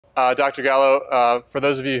Dr. Gallo, for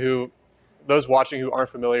those watching who aren't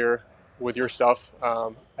familiar with your stuff,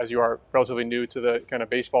 as you are relatively new to the kind of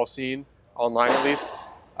baseball scene, online at least,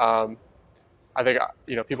 um, I think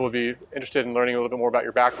people would be interested in learning a little bit more about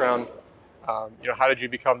your background. How did you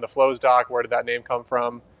become the Flows doc? Where did that name come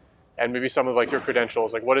from? And maybe some of like your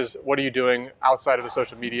credentials. Like, what are you doing outside of the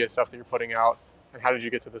social media stuff that you're putting out? And how did you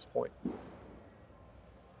get to this point?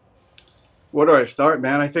 Where do I start,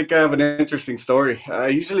 man? I think I have an interesting story. I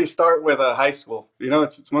usually start with high school.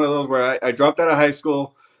 It's one of those where I dropped out of high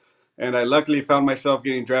school and I luckily found myself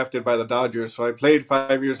getting drafted by the Dodgers. So I played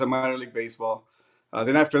 5 years of minor league baseball.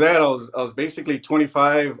 Then after that, I was basically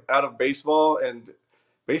 25 out of baseball and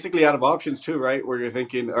basically out of options too, right? Where you're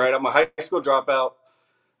thinking, all right, I'm a high school dropout.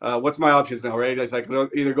 What's my options now, right? It's like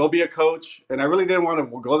either go be a coach, and I really didn't want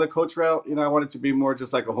to go the coach route. I wanted to be more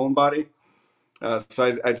just like a homebody.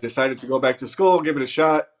 So I decided to go back to school, give it a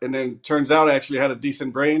shot, and then turns out I actually had a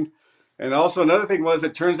decent brain. And also another thing was,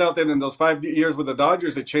 it turns out that in those 5 years with the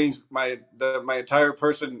Dodgers, it changed my entire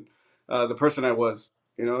person, the person I was.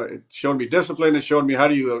 It showed me discipline. It showed me how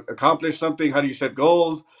do you accomplish something, how do you set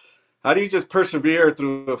goals, how do you just persevere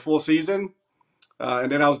through a full season.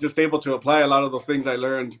 And then I was just able to apply a lot of those things I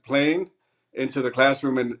learned playing into the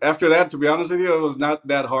classroom. And after that, to be honest with you, it was not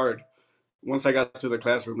that hard once I got to the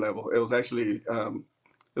classroom level. It was actually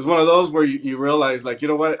it was one of those where you realize, like, you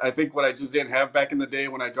know what? I think what I just didn't have back in the day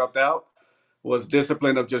when I dropped out was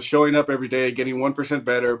discipline of just showing up every day, getting 1%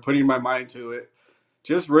 better, putting my mind to it,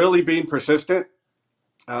 just really being persistent.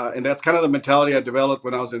 And that's kind of the mentality I developed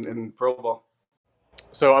when I was in pro ball.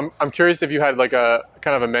 So I'm curious if you had like a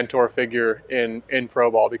kind of a mentor figure in pro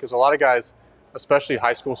ball, because a lot of guys, especially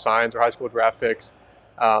high school signs or high school draft picks,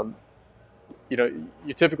 um,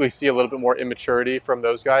 you typically see a little bit more immaturity from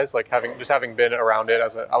those guys, like having been around it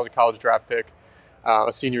I was a college draft pick,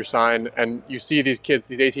 a senior sign, and you see these kids,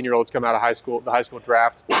 these 18-year-olds come out of high school, the high school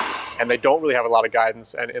draft, and they don't really have a lot of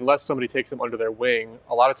guidance. And unless somebody takes them under their wing,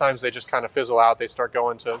 a lot of times they just kind of fizzle out. They start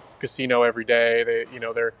going to casino every day.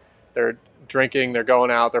 They're drinking, they're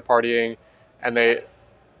going out, they're partying, and they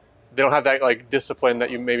don't have that like discipline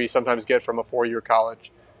that you maybe sometimes get from a 4-year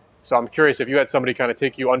college. So I'm curious if you had somebody kind of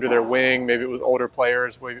take you under their wing, maybe it was older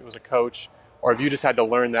players, maybe it was a coach, or if you just had to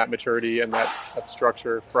learn that maturity and that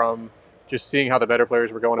structure from just seeing how the better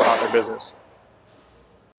players were going about their business.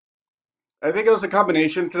 I think it was a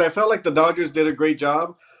combination because I felt like the Dodgers did a great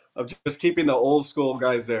job of just keeping the old school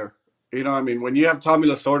guys there. I mean, when you have Tommy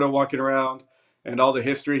Lasorda walking around and all the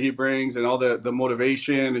history he brings and all the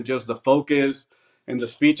motivation and just the focus and the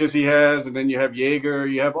speeches he has, and then you have Yeager,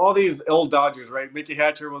 you have all these old Dodgers, right? Mickey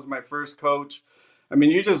Hatcher was my first coach. I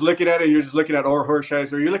mean, you're just looking at it, you're just looking at Orr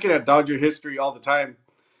Hershiser, you're looking at Dodger history all the time.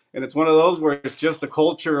 And it's one of those where it's just the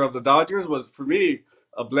culture of the Dodgers was, for me,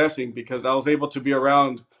 a blessing because I was able to be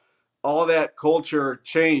around all that culture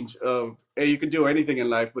change of, hey, you can do anything in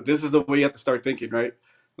life, but this is the way you have to start thinking, right?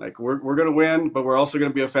 Like we're gonna win, but we're also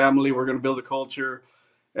gonna be a family. We're gonna build a culture,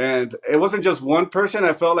 and it wasn't just one person.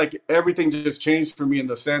 I felt like everything just changed for me in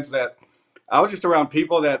the sense that I was just around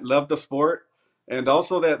people that loved the sport, and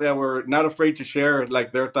also that were not afraid to share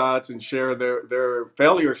like their thoughts and share their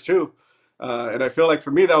failures too. And I feel like for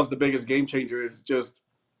me that was the biggest game changer. Is just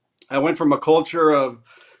I went from a culture of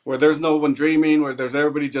where there's no one dreaming, where there's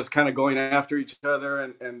everybody just kind of going after each other,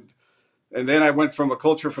 and then I went from a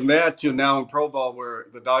culture from that to now in pro ball where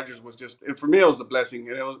the Dodgers was just, and for me it was a blessing,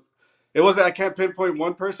 and it was I can't pinpoint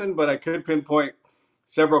one person, but I could pinpoint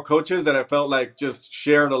several coaches that I felt like just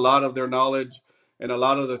shared a lot of their knowledge and a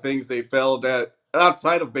lot of the things they felt at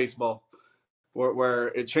outside of baseball, where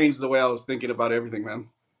it changed the way I was thinking about everything, man.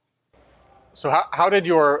 So how did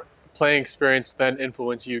your playing experience then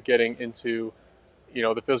influence you getting into,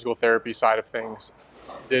 the physical therapy side of things?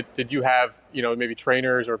 Did you have, maybe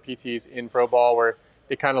trainers or PTs in pro ball where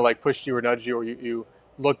they kind of like pushed you or nudged you, or you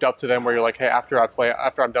looked up to them where you're like, hey, after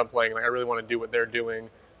I'm done playing, like I really want to do what they're doing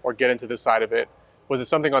or get into this side of it? Was it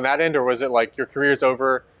something on that end, or was it like your career's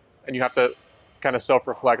over and you have to kind of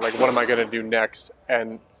self-reflect, like what am I going to do next,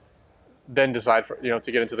 and then decide for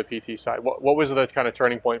to get into the PT side? What was the kind of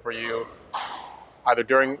turning point for you, either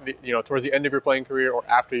during the, towards the end of your playing career or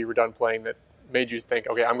after you were done playing, that made you think,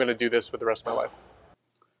 okay, I'm going to do this for the rest of my life?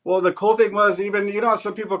 Well, the cool thing was, even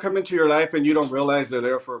some people come into your life and you don't realize they're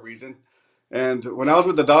there for a reason. And when I was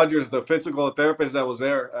with the Dodgers, the physical therapist that was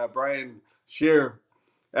there, Brian Shear,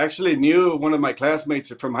 actually knew one of my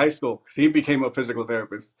classmates from high school because he became a physical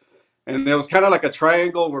therapist. And it was kind of like a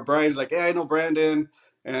triangle where Brian's like, hey, I know Brandon.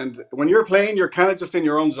 And when you're playing, you're kind of just in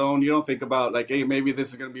your own zone. You don't think about like, hey, maybe this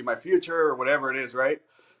is going to be my future or whatever it is, right?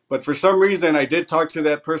 But for some reason, I did talk to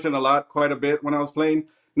that person a lot, quite a bit when I was playing.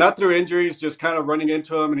 not through injuries, just kind of running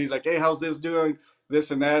into him. And he's like, "Hey, how's this doing?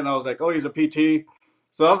 This and that." And I was like, "Oh, he's a PT."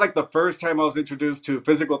 So that was like the first time I was introduced to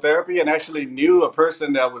physical therapy and actually knew a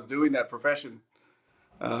person that was doing that profession.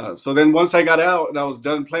 So then once I got out and I was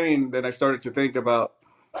done playing, then I started to think about,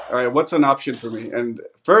 all right, what's an option for me? And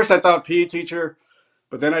first I thought PE teacher,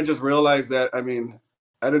 but then I just realized that, I mean,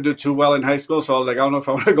 I didn't do too well in high school. So I was like, I don't know if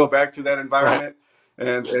I want to go back to that Right. environment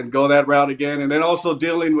and go that route again. And then also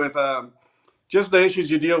dealing with just the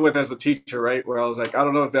issues you deal with as a teacher, right? Where I was like, I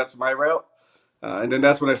don't know if that's my route. And then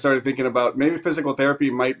that's when I started thinking about maybe physical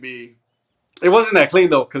therapy might be. It wasn't that clean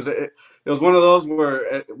though, because it was one of those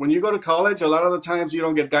where when you go to college, a lot of the times you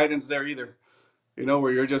don't get guidance there either.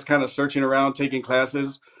 Where you're just kind of searching around, taking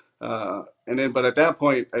classes. And then, but at that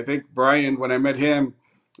point, I think Brian, when I met him,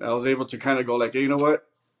 I was able to kind of go like, hey, you know what?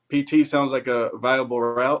 PT sounds like a viable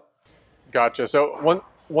route. Gotcha. So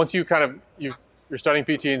once you kind of you're studying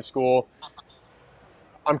PT in school,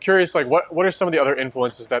 I'm curious, like what are some of the other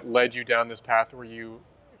influences that led you down this path where you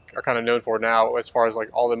are kind of known for now, as far as like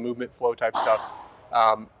all the movement flow type stuff?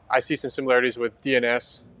 I see some similarities with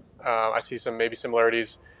DNS. I see some maybe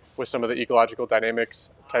similarities with some of the ecological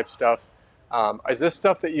dynamics type stuff. Is this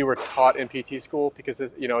stuff that you were taught in PT school? Because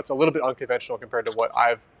it's a little bit unconventional compared to what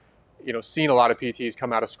I've seen a lot of PTs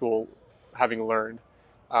come out of school having learned.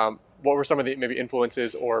 What were some of the maybe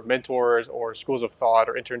influences or mentors or schools of thought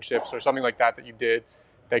or internships or something like that that you did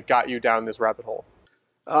that got you down this rabbit hole?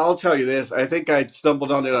 I'll tell you this. I think I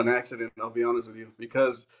stumbled on it on accident. I'll be honest with you,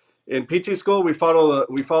 because in PT school we follow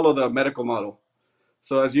the medical model.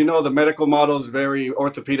 So as you know, the medical model is very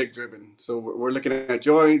orthopedic driven. So we're looking at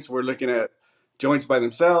joints, we're looking at joints by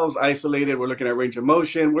themselves, isolated. We're looking at range of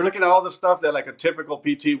motion. We're looking at all the stuff that like a typical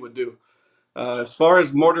PT would do. As far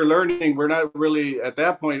as motor learning, we're not really at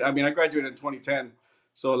that point. I mean, I graduated in 2010.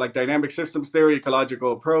 So like dynamic systems theory,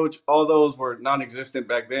 ecological approach, all those were non-existent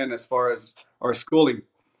back then as far as our schooling.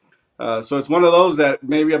 So it's one of those that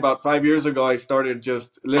maybe about 5 years ago I started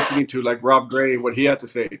just listening to like Rob Gray, what he had to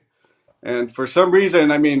say. And for some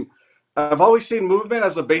reason, I mean, I've always seen movement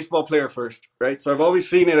as a baseball player first, right? So I've always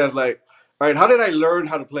seen it as like, all right, how did I learn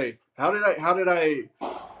how to play? How did I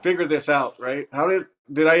figure this out, right? How did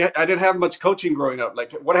I didn't have much coaching growing up.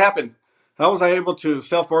 Like what happened? How was I able to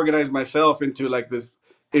self-organize myself into like this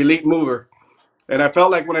elite mover? And I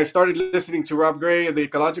felt like when I started listening to Rob Gray and the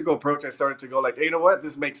ecological approach, I started to go like, hey, you know what?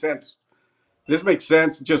 This makes sense. This makes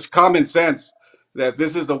sense, just common sense, that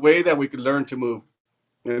this is a way that we could learn to move.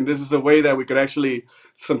 And this is a way that we could actually,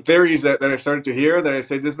 some theories that I started to hear that I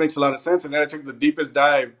said, this makes a lot of sense. And then I took the deepest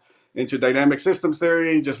dive into dynamic systems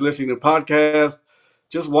theory, just listening to podcasts,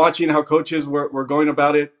 just watching how coaches were going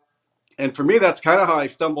about it. And for me, that's kind of how I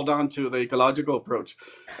stumbled onto the ecological approach.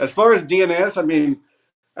 As far as DNS, I mean,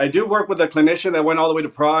 I do work with a clinician that went all the way to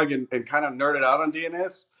Prague and kind of nerded out on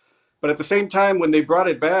DNS. But at the same time, when they brought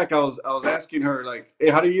it back, I was asking her like, "Hey,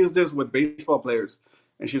 how do you use this with baseball players?"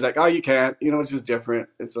 And she's like, "Oh, you can't. It's just different.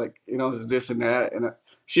 It's like there's this and that." And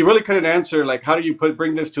she really couldn't answer like, "How do you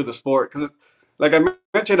bring this to the sport?" Because, like I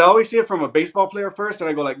mentioned, I always see it from a baseball player first, and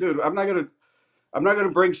I go like, "Dude, I'm not gonna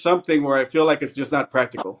bring something where I feel like it's just not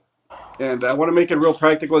practical." And I want to make it real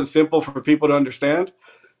practical and simple for people to understand.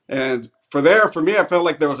 And for me, I felt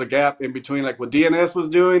like there was a gap in between like what DNS was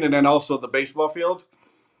doing and then also the baseball field.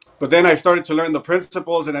 But then I started to learn the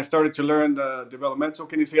principles and I started to learn the developmental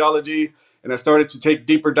kinesiology and I started to take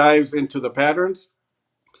deeper dives into the patterns.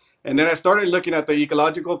 And then I started looking at the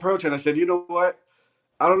ecological approach and I said, you know what?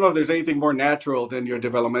 I don't know if there's anything more natural than your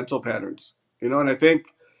developmental patterns. And I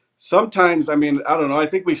think sometimes, I mean, I don't know, I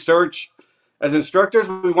think we search as instructors,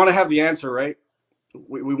 we want to have the answer, right?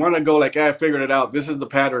 We want to go like, I figured it out. This is the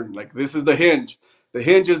pattern. Like, this is the hinge. The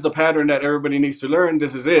hinge is the pattern that everybody needs to learn.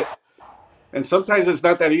 This is it. And sometimes it's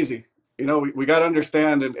not that easy. We got to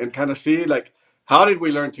understand and kind of see like, how did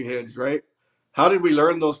we learn to hinge, right? How did we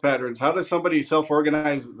learn those patterns? How does somebody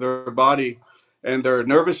self-organize their body and their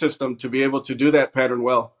nervous system to be able to do that pattern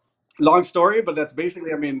well? Long story, but that's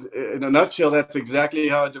basically, I mean, in a nutshell, that's exactly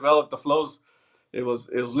how I developed the flows. It was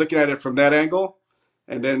looking at it from that angle,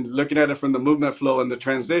 and then looking at it from the movement flow and the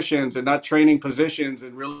transitions, and not training positions,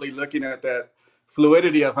 and really looking at that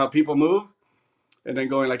fluidity of how people move, and then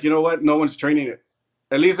going like, you know what? No one's training it.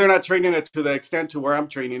 At least they're not training it to the extent to where I'm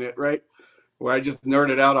training it, right? Where I just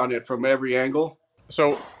nerded out on it from every angle.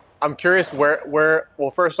 So I'm curious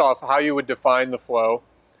well, first off, how you would define the flow,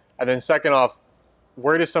 and then second off,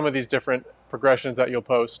 where do some of these different progressions that you'll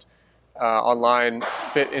post online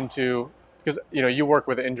fit into? Because you work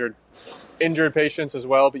with injured patients as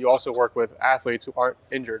well, but you also work with athletes who aren't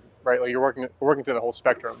injured, right? Like you're working through the whole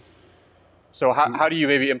spectrum. So how do you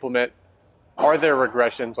maybe implement? Are there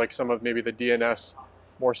regressions like some of maybe the DNS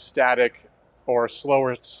more static or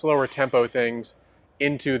slower tempo things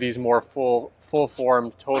into these more full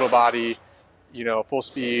formed total body, full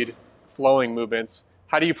speed flowing movements?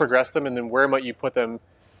 How do you progress them, and then where might you put them,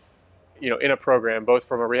 in a program, both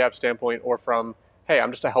from a rehab standpoint or from, hey,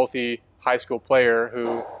 I'm just a healthy high school player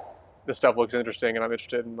who this stuff looks interesting and I'm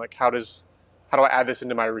interested in, like, how do I add this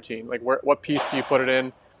into my routine? Like, what piece do you put it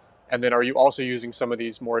in? And then are you also using some of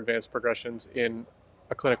these more advanced progressions in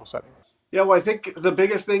a clinical setting? Yeah, well, I think the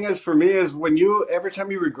biggest thing is for me is when you every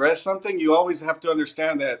time you regress something, you always have to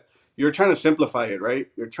understand that you're trying to simplify it, right?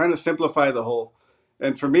 You're trying to simplify the whole.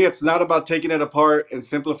 And for me, it's not about taking it apart and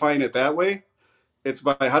simplifying it that way. It's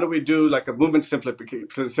by how do we do like a movement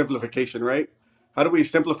simplification, right? How do we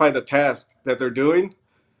simplify the task that they're doing?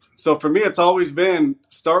 So for me, it's always been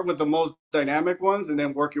start with the most dynamic ones and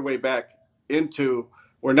then work your way back into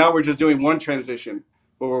where now we're just doing one transition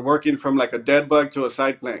where we're working from like a dead bug to a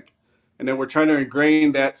side plank. And then we're trying to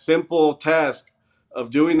ingrain that simple task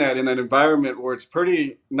of doing that in an environment where it's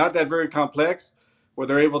pretty not that very complex, where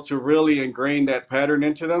they're able to really ingrain that pattern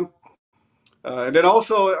into them. And then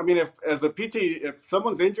also, I mean, if as a PT, if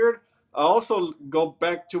someone's injured, I also go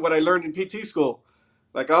back to what I learned in PT school.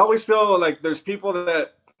 Like I always feel like there's people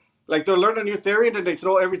that like they'll learn a new theory and then they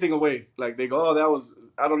throw everything away. Like they go, oh, that was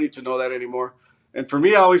I don't need to know that anymore. And for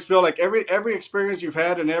me, I always feel like every experience you've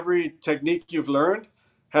had and every technique you've learned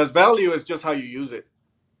has value. Is just how you use it.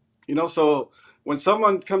 So when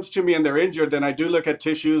someone comes to me and they're injured, then I do look at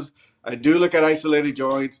tissues. I do look at isolated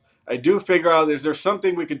joints. I do figure out is there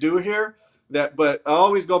something we could do here that, but I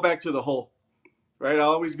always go back to the whole, right? I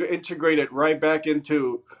always integrate it right back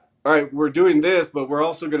into, all right, we're doing this, but we're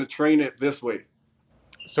also going to train it this way.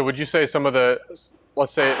 So would you say some of the,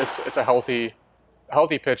 let's say it's a healthy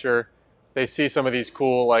pitcher, they see some of these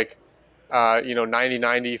cool, like,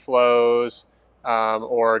 90-90 flows,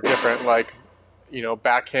 or different, like,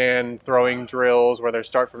 backhand throwing drills where they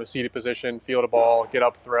start from a seated position, field a ball, get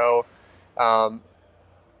up, throw. Um,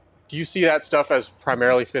 do you see that stuff as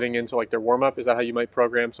primarily fitting into, like, their warm up? Is that how you might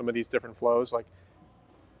program some of these different flows? Like,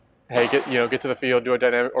 hey, get to the field, do a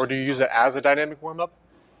dynamic, or do you use it as a dynamic warm up?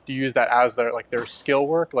 Do you use that as their skill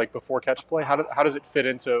work, like before catch play? How does it fit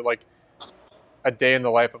into, like, a day in the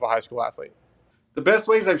life of a high school athlete? The best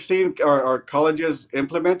ways I've seen our colleges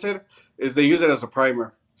implemented is they use it as a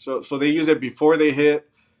primer. So they use it before they hit,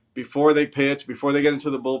 before they pitch, before they get into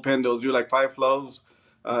the bullpen. They'll do like 5 flows.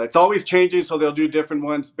 It's always changing, so they'll do different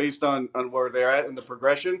ones based on where they're at in the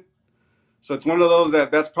progression. So it's one of those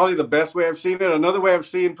that's probably the best way I've seen it. Another way I've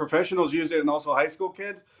seen professionals use it and also high school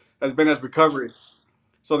kids has been as recovery.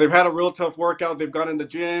 So they've had a real tough workout. They've gone in the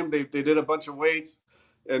gym. They did a bunch of weights.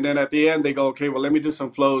 And then at the end, they go, okay, well, let me do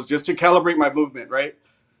some flows just to calibrate my movement, right?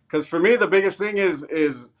 Because for me, the biggest thing is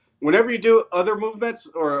whenever you do other movements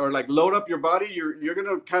or like load up your body, you're going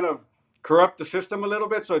to kind of corrupt the system a little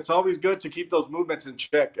bit. So it's always good to keep those movements in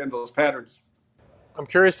check and those patterns. I'm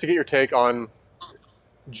curious to get your take on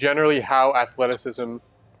generally how athleticism.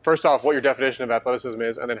 First off, what your definition of athleticism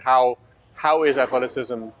is, and then how is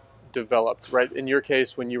athleticism developed? Right. In your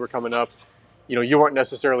case, when you were coming up, you weren't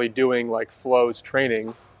necessarily doing, like, flows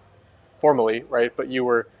training formally, right? But you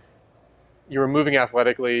were moving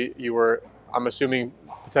athletically. You were, I'm assuming,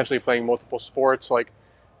 potentially playing multiple sports. Like,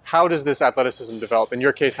 how does this athleticism develop? In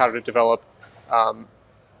your case, how did it develop? Um,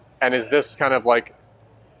 and is this kind of like,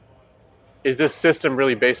 is this system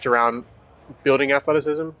really based around building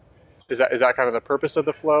athleticism? Is that kind of the purpose of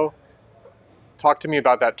the flow? Talk to me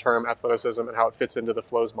about that term athleticism and how it fits into the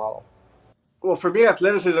flows model. Well, for me,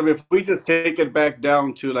 athleticism, if we just take it back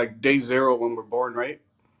down to like day zero when we're born, right?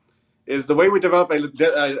 Is the way we develop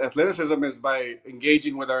athleticism is by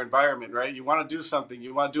engaging with our environment, right? You want to do something,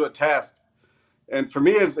 you want to do a task. And for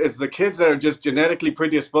me, is the kids that are just genetically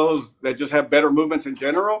predisposed, that just have better movements in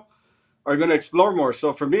general, are going to explore more.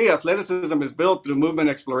 So for me, athleticism is built through movement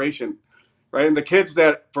exploration, right? And the kids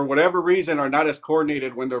that, for whatever reason, are not as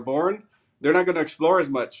coordinated when they're born, they're not going to explore as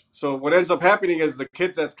much. So what ends up happening is the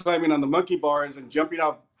kid that's climbing on the monkey bars and jumping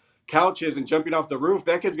off couches and jumping off the roof,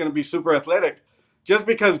 that kid's going to be super athletic just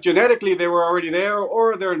because genetically they were already there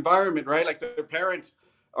or their environment, right? Like their parents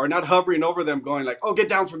are not hovering over them going like, oh, get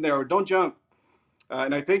down from there or don't jump.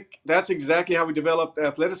 And I think that's exactly how we developed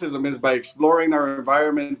athleticism is by exploring our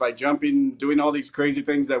environment, by jumping, doing all these crazy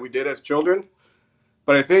things that we did as children.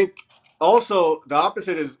 But I think also the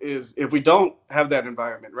opposite is if we don't have that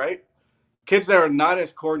environment, right? Kids that are not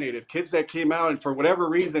as coordinated, kids that came out and for whatever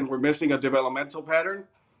reason were missing a developmental pattern,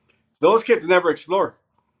 those kids never explore.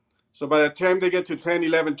 So by the time they get to 10,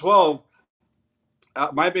 11, 12,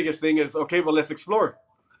 my biggest thing is, okay, well, let's explore,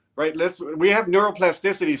 right? We have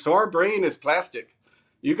neuroplasticity. So our brain is plastic.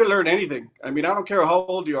 You can learn anything. I mean, I don't care how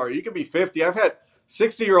old you are. You can be 50. I've had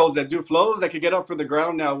 60-year-olds that do flows that can get up from the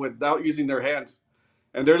ground now without using their hands.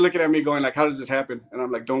 And they're looking at me going like, how does this happen? And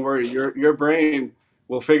I'm like, don't worry, your brain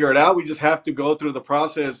will figure it out. We just have to go through the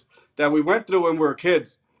process that we went through when we were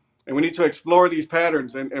kids. And we need to explore these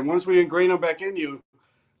patterns. And once we ingrain them back in you,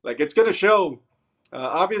 like it's going to show.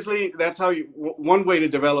 Obviously, that's how one way to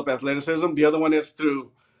develop athleticism. The other one is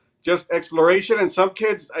through just exploration. And some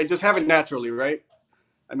kids, I just have it naturally, right?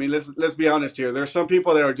 I mean, let's be honest here. There's some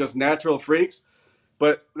people that are just natural freaks,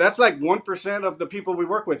 but that's like 1% of the people we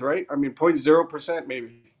work with, right? I mean, 0.0%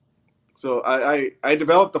 maybe. So I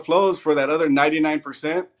developed the flows for that other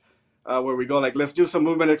 99%, where we go like, let's do some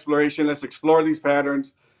movement exploration, let's explore these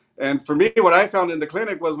patterns. And for me, what I found in the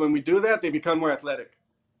clinic was when we do that, they become more athletic.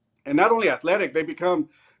 And not only athletic, they become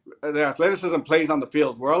their athleticism plays on the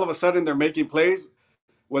field, where all of a sudden they're making plays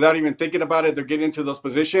without even thinking about it. They're getting into those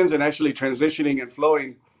positions and actually transitioning and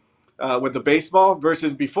flowing with the baseball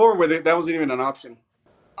versus before where that wasn't even an option.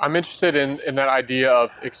 I'm interested in that idea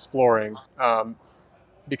of exploring,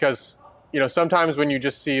 because sometimes when you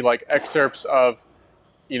just see like excerpts of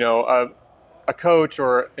a coach,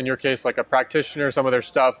 or in your case like a practitioner, some of their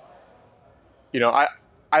stuff, I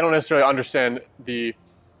don't necessarily understand the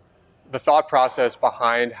thought process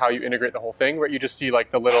behind how you integrate the whole thing, where you just see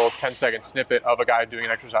like the little 10-second snippet of a guy doing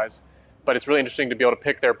an exercise. But it's really interesting to be able to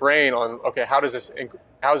pick their brain on, okay, how is this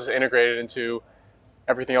integrated into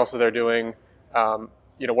everything else that they're doing?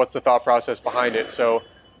 What's the thought process behind it? So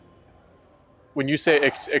when you say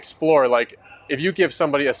explore, like if you give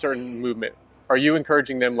somebody a certain movement, are you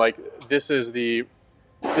encouraging them like this is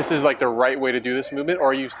like the right way to do this movement,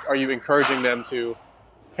 or are you encouraging them to,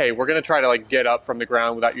 hey, we're going to try to like get up from the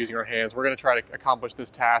ground without using our hands. We're going to try to accomplish this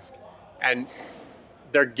task, and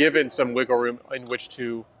they're given some wiggle room in which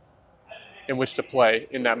to play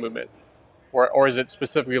in that movement, or is it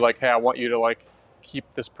specifically like, hey, I want you to like keep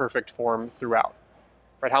this perfect form throughout,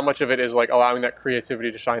 right? How much of it is like allowing that creativity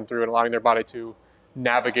to shine through and allowing their body to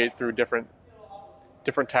navigate through different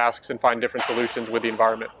tasks and find different solutions with the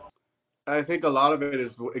environment? I think a lot of it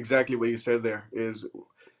is exactly what you said there is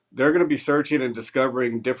they're going to be searching and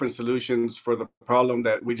discovering different solutions for the problem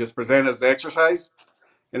that we just present as the exercise.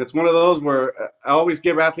 And it's one of those where I always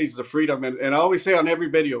give athletes the freedom, and I always say on every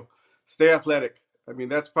video, stay athletic. I mean,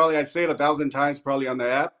 that's probably, I say it 1,000 times probably on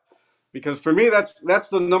the app, because for me, that's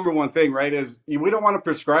the number one thing, right? Is we don't want to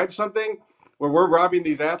prescribe something where we're robbing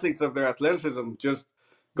these athletes of their athleticism, just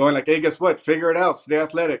going like, hey, guess what? Figure it out, stay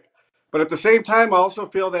athletic. But at the same time, I also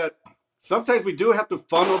feel that sometimes we do have to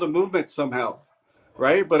funnel the movement somehow,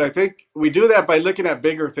 right? But I think we do that by looking at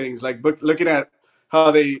bigger things, like looking at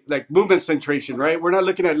how they like movement centration, right? We're not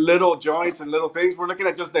looking at little joints and little things. We're looking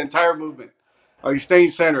at just the entire movement. Are you staying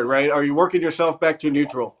centered, right? Are you working yourself back to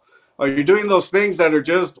neutral? Are you doing those things that are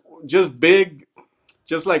just big,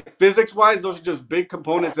 just like physics wise, those are just big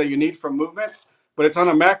components that you need from movement, but it's on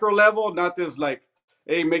a macro level, not this like,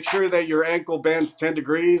 hey, make sure that your ankle bends 10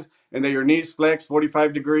 degrees and that your knees flex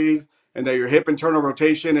 45 degrees and that your hip internal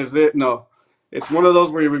rotation is it. No, it's one of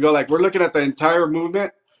those where we go like, we're looking at the entire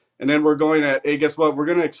movement, and then we're going at, hey, guess what? We're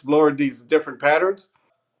going to explore these different patterns.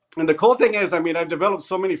 And the cool thing is, I mean, I've developed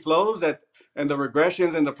so many flows that, and the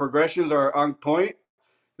regressions and the progressions are on point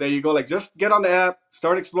that you go like, just get on the app,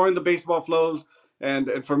 start exploring the baseball flows.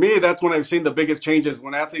 And for me, that's when I've seen the biggest changes,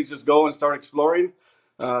 when athletes just go and start exploring.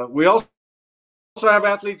 We also have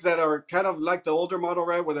athletes that are kind of like the older model,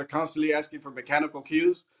 right, where they're constantly asking for mechanical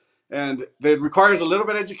cues, and it requires a little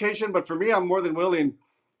bit of education. But for me, I'm more than willing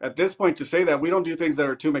at this point to say that we don't do things that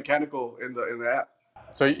are too mechanical in the app.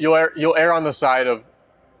 So you'll err on the side of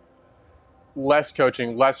less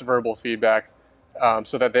coaching, less verbal feedback,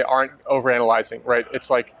 so that they aren't overanalyzing, right? It's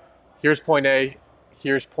like, here's point A,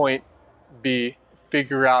 here's point B,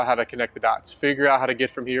 figure out how to connect the dots, figure out how to get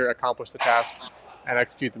from here, accomplish the task, and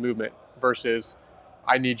execute the movement, versus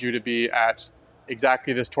I need you to be at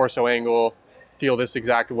exactly this torso angle, feel this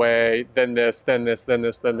exact way, then this, then this, then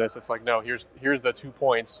this, then this. It's like, no, here's the 2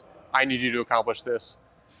 points. I need you to accomplish this.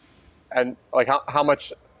 And like how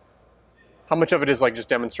much of it is like just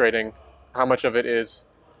demonstrating, how much of it is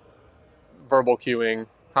verbal cueing,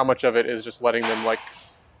 how much of it is just letting them like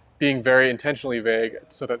being very intentionally vague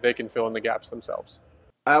so that they can fill in the gaps themselves.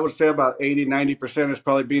 I would say about 80, 90% is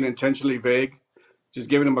probably being intentionally vague, just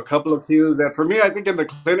giving them a couple of cues that for me, I think in the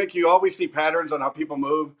clinic, you always see patterns on how people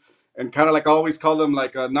move, and kind of like I always call them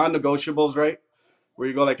like non-negotiables, right? Where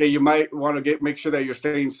you go like, hey, you might want to make sure that you're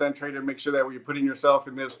staying centered, make sure that you're putting yourself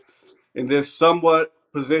in this somewhat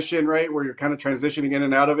position, right, where you're kind of transitioning in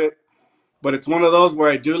and out of it. But it's one of those where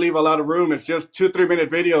I do leave a lot of room. It's just 2 3 minute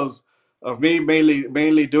videos of me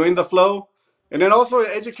mainly doing the flow, And then also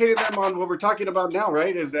educating them on what we're talking about now,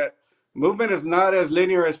 right? Is that movement is not as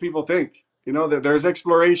linear as people think. You know, that there's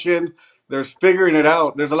exploration, there's figuring it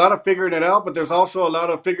out. There's a lot of figuring it out, but there's also a lot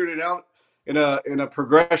of figuring it out in a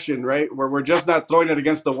progression, right? Where we're just not throwing it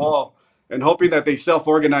against the wall and hoping that they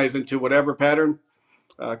self-organize into whatever pattern.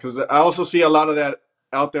 Because I also see a lot of that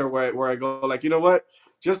out there where I go like, you know what,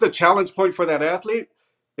 just a challenge point for that athlete,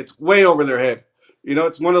 it's way over their head. You know,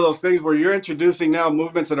 it's one of those things where you're introducing now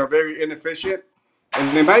movements that are very inefficient,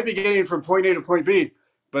 and they might be getting from point A to point B,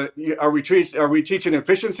 but are we teaching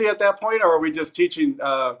efficiency at that point, or are we just teaching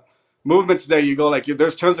movements that you go like,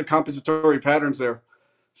 there's tons of compensatory patterns there.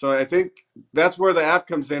 So I think that's where the app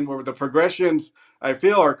comes in, where the progressions I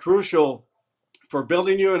feel are crucial for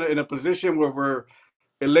building you in a position where we're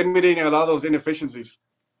eliminating a lot of those inefficiencies.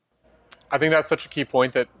 I think that's such a key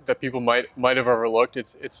point that people might have overlooked.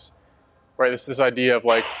 It's right. This idea of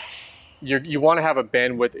like you want to have a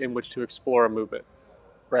bandwidth in which to explore a movement,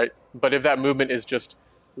 right? But if that movement is just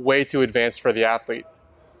way too advanced for the athlete,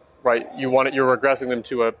 right? You're regressing them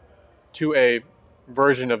to a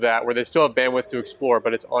version of that where they still have bandwidth to explore,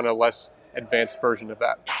 but it's on a less advanced version of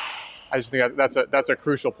that. I just think that's a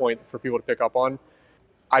crucial point for people to pick up on.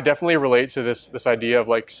 I definitely relate to this idea of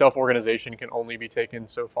like self organization can only be taken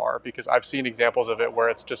so far because I've seen examples of it where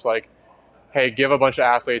it's just like, hey, give a bunch of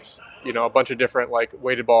athletes, a bunch of different like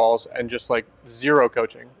weighted balls and just like zero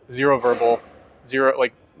coaching, zero verbal, zero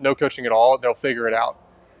like no coaching at all. They'll figure it out.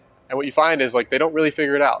 And what you find is like they don't really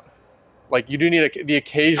figure it out. Like you do need the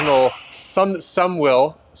occasional some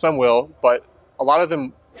will, but a lot of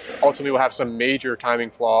them ultimately will have some major timing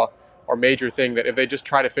flaw or major thing that if they just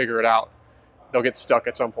try to figure it out, they'll get stuck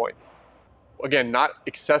at some point. Again, not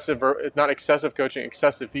excessive coaching,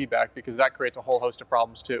 excessive feedback because that creates a whole host of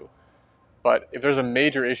problems too. But if there's a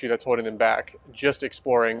major issue that's holding them back, just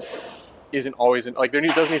exploring isn't always like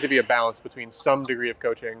does need to be a balance between some degree of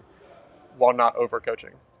coaching while not over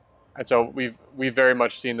coaching. And so we've very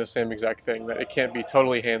much seen the same exact thing that it can't be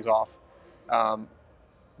totally hands off, um,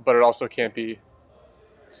 but it also can't be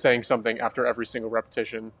saying something after every single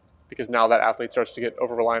repetition because now that athlete starts to get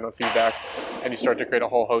over reliant on feedback, and you start to create a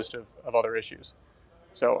whole host of other issues.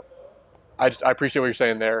 So I appreciate what you're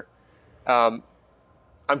saying there. Um,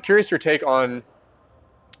 I'm curious your take on,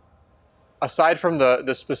 aside from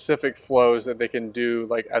the specific flows that they can do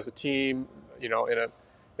like as a team, in a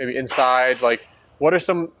maybe inside, like what are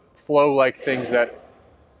some flow like things that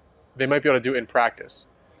they might be able to do in practice?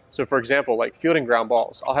 So for example, like fielding ground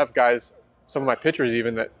balls. I'll have guys, some of my pitchers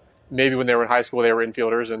even, that maybe when they were in high school they were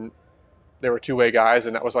infielders and they were two-way guys,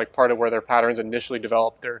 and that was like part of where their patterns initially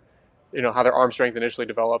developed, their how their arm strength initially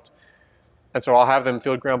developed. And so I'll have them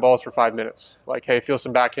field ground balls for 5 minutes. Like, hey, field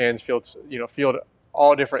some backhands, field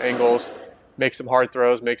all different angles, make some hard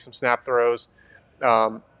throws, make some snap throws,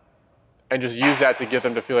 um, and just use that to get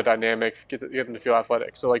them to feel a dynamic, get them to feel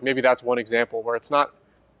athletic. So like maybe that's one example where it's not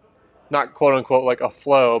quote unquote like a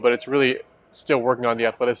flow, but it's really still working on the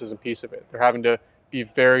athleticism piece of it. They're having to be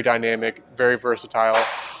very dynamic, very versatile.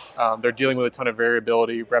 They're dealing with a ton of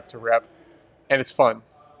variability, rep to rep, and it's fun,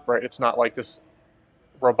 right? It's not like this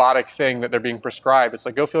robotic thing that they're being prescribed. It's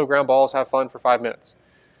like go field ground balls, have fun for 5 minutes.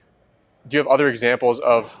 Do you have other examples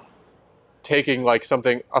of taking like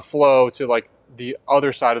a flow to like the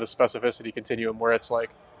other side of the specificity continuum where it's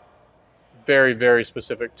like very, very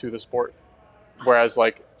specific to the sport? Whereas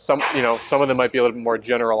like some of them might be a little bit more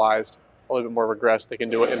generalized, a little bit more regressed. They can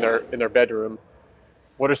do it in their bedroom.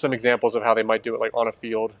 What are some examples of how they might do it like on a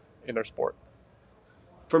field in their sport?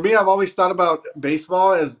 For me, I've always thought about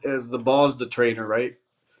baseball as the ball is the trainer, right?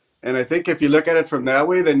 And I think if you look at it from that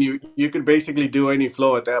way, then you could basically do any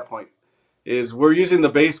flow at that point. Is we're using the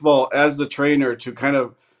baseball as the trainer to kind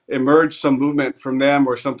of emerge some movement from them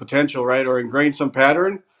or some potential, right? Or ingrain some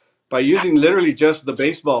pattern by using literally just the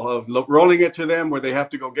baseball of rolling it to them where they have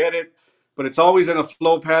to go get it, but it's always in a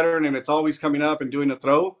flow pattern and it's always coming up and doing a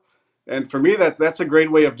throw. And for me, that's a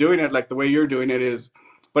great way of doing it, like the way you're doing it is.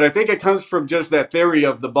 But I think it comes from just that theory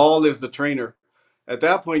of the ball is the trainer. At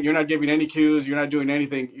that point, you're not giving any cues, you're not doing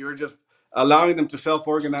anything. You're just allowing them to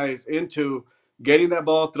self-organize into getting that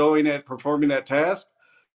ball, throwing it, performing that task.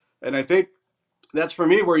 And I think that's for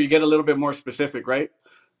me where you get a little bit more specific, right?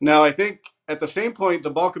 Now, I think at the same point, the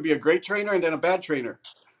ball could be a great trainer and then a bad trainer.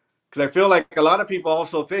 Because I feel like a lot of people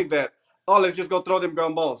also think that, oh, let's just go throw them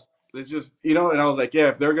ground balls. Let's just, and I was like, yeah,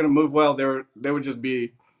 if they're going to move well, they would just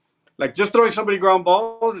be like just throwing somebody ground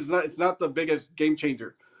balls is not the biggest game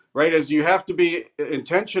changer, right? As you have to be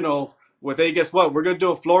intentional with, hey, guess what? We're going to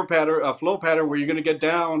do a flow pattern where you're going to get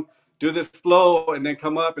down, do this flow, and then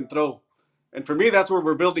come up and throw. And for me, that's where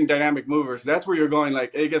we're building dynamic movers. That's where you're going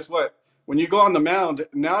like, hey, guess what? When you go on the mound,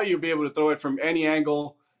 now you'll be able to throw it from any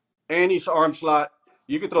angle, any arm slot.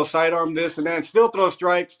 You can throw sidearm this and then still throw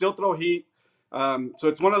strikes, still throw heat. So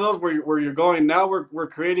it's one of those where you're going. Now we're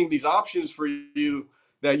creating these options for you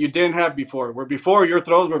that you didn't have before. Where before your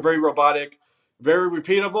throws were very robotic, very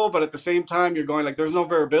repeatable, but at the same time you're going like there's no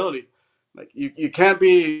variability. Like you can't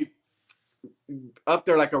be up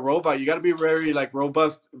there like a robot. You got to be very like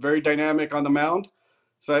robust, very dynamic on the mound.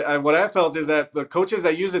 So what I felt is that the coaches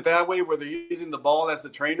that use it that way, where they're using the ball as the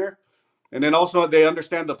trainer, and then also they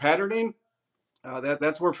understand the patterning.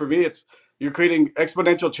 That's where for me it's you're creating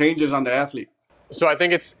exponential changes on the athlete. So I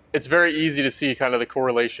think it's very easy to see kind of the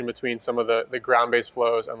correlation between some of the ground-based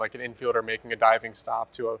flows and like an infielder making a diving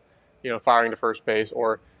stop to a, firing to first base,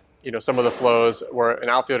 or, some of the flows where an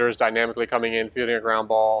outfielder is dynamically coming in, fielding a ground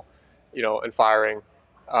ball, and firing.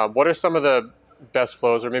 What are some of the best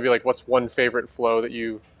flows, or maybe like what's one favorite flow that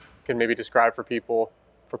you can maybe describe for people,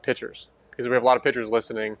 for pitchers? Because we have a lot of pitchers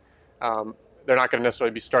listening. They're not going to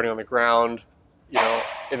necessarily be starting on the ground,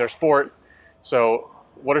 in their sport. So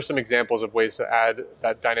what are some examples of ways to add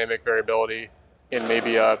that dynamic variability in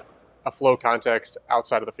maybe a flow context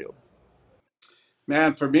outside of the field?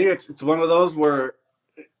 Man, for me, it's one of those where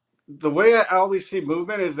the way I always see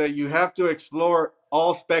movement is that you have to explore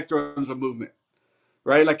all spectrums of movement,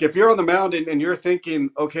 right? Like if you're on the mound and you're thinking,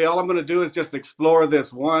 okay, all I'm going to do is just explore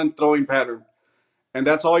this one throwing pattern, and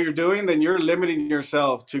that's all you're doing, then you're limiting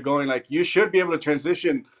yourself to going like you should be able to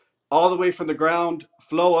transition all the way from the ground,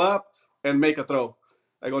 flow up, and make a throw.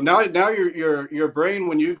 I go now your brain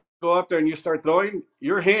when you go up there and you start throwing,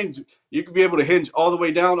 your hinge, you can be able to hinge all the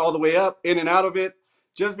way down, all the way up, in and out of it,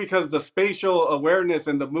 just because the spatial awareness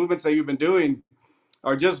and the movements that you've been doing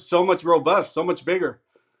are just so much robust, so much bigger.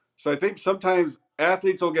 So I think sometimes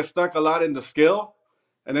athletes will get stuck a lot in the skill,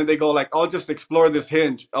 and then they go like, "I'll just explore this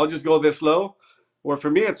hinge. I'll just go this low." Where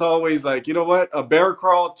for me, it's always like, you know what, a bear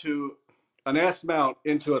crawl to an S mount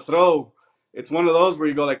into a throw. It's one of those where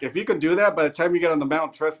you go like, if you can do that, by the time you get on the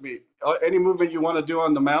mound, trust me, any movement you want to do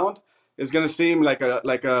on the mound is going to seem like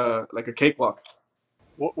a cakewalk.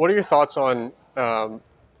 What are your thoughts on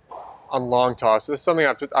long toss? This is something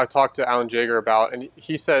I've talked to Alan Jaeger about, and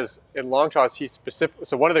he says in long toss he's specific.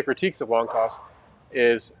 So one of the critiques of long toss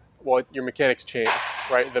is, well, your mechanics change,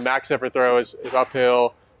 right? The max effort throw is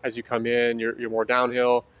uphill. As you come in, you're more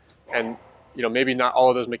downhill, and maybe not all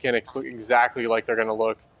of those mechanics look exactly like they're going to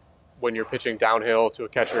look when you're pitching downhill to a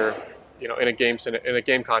catcher, in a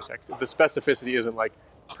game context. The specificity isn't like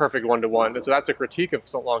perfect one to one, and so that's a critique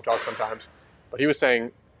of long toss sometimes. But he was saying,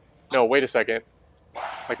 no, wait a second.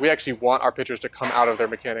 Like we actually want our pitchers to come out of their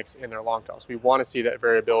mechanics in their long toss. We want to see that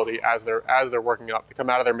variability as they're working up, to come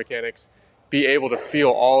out of their mechanics, be able to feel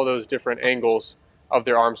all those different angles of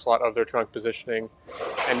their arm slot, of their trunk positioning,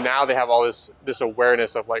 and now they have all this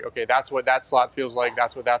awareness of like, okay, that's what that slot feels like,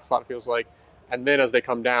 that's what that slot feels like, and then as they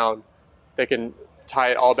come down, they can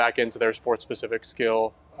tie it all back into their sport specific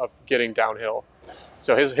skill of getting downhill.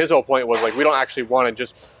 So his whole point was like, we don't actually want to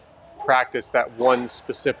just practice that one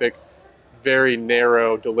specific very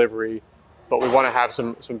narrow delivery, but we want to have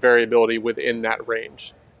some variability within that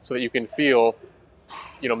range so that you can feel,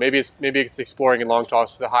 maybe it's exploring in long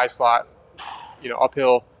toss the high slot,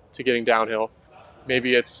 uphill to getting downhill.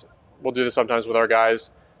 Maybe we'll do this sometimes with our guys.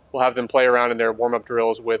 We'll have them play around in their warm up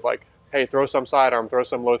drills with like, hey, throw some sidearm, throw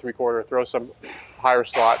some low 3/4, throw some higher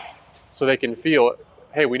slot, so they can feel,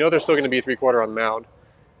 hey, we know they're still going to be 3/4 on the mound,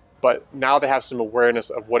 but now they have some awareness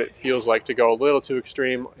of what it feels like to go a little too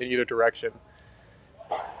extreme in either direction.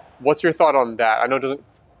 What's your thought on that? I know it doesn't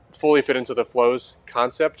fully fit into the flows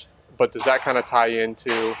concept, but does that kind of tie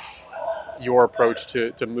into your approach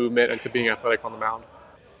to movement and to being athletic on the mound?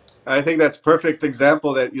 I think that's perfect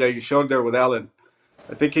example that you showed there with Alan.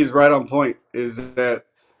 I think he's right on point. Is that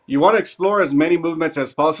you want to explore as many movements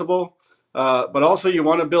as possible, but also you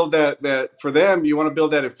want to build that for them. You want to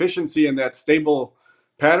build that efficiency and that stable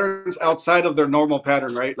patterns outside of their normal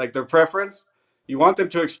pattern, right? Like their preference. You want them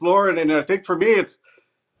to explore, and I think for me, it's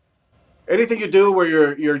anything you do where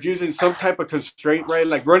you're using some type of constraint, right?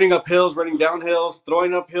 Like running up hills, running down hills,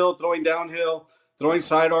 throwing uphill, throwing downhill, throwing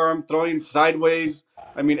sidearm, throwing sideways.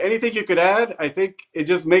 I mean, anything you could add, I think it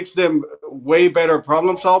just makes them way better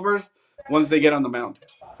problem solvers once they get on the mound,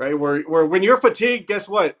 right? Where when you're fatigued, guess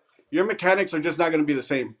what? Your mechanics are just not going to be the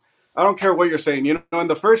same. I don't care what you're saying. In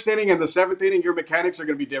the first inning and the seventh inning, your mechanics are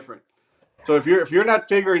going to be different. So if you're not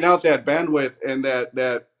figuring out that bandwidth and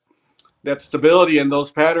that stability and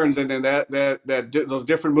those patterns and then those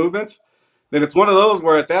different movements, then it's one of those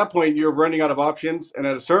where at that point you're running out of options, and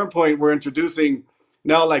at a certain point we're introducing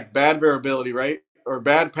now like bad variability, right, or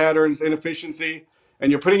bad patterns, inefficiency,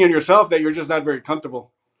 and you're putting in yourself that you're just not very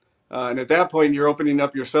comfortable. And at that point, you're opening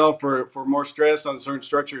up yourself for more stress on certain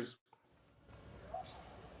structures.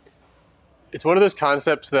 It's one of those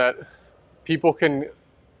concepts that people can,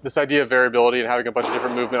 this idea of variability and having a bunch of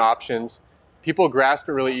different movement options, people grasp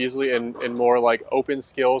it really easily in more like open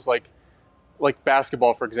skills, like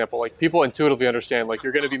basketball, for example. Like people intuitively understand, like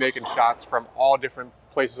you're going to be making shots from all different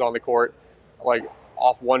places on the court, like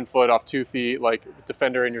off 1 foot, off 2 feet, like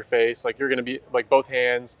defender in your face. Like you're going to be like both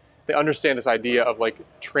hands. They understand this idea of like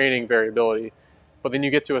training variability, but then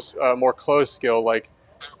you get to a more closed skill, like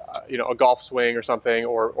a golf swing or something,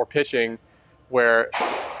 or pitching, where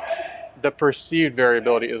the perceived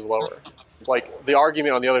variability is lower. Like the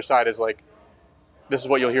argument on the other side is like, this is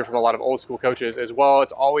what you'll hear from a lot of old school coaches is, well,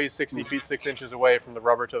 it's always 60 feet 6 inches away from the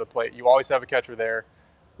rubber to the plate. You always have a catcher there.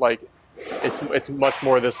 Like it's much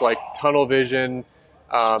more this like tunnel vision.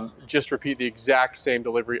 Just repeat the exact same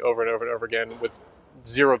delivery over and over and over again with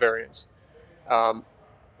zero variance.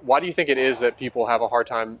 Why do you think it is that people have a hard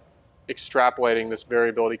time extrapolating this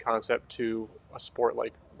variability concept to a sport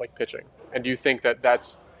like pitching? And do you think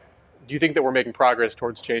that we're making progress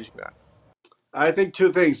towards changing that? I think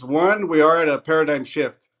two things. One, we are at a paradigm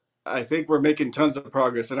shift. I think we're making tons of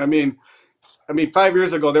progress. And I mean, 5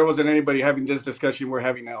 years ago, there wasn't anybody having this discussion we're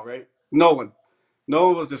having now, right? No one. No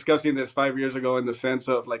one was discussing this 5 years ago in the sense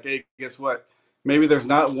of like, hey, guess what? Maybe there's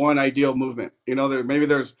not one ideal movement. Maybe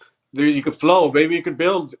there you could flow. Maybe you could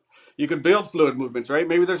build fluid movements, right?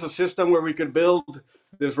 Maybe there's a system where we could build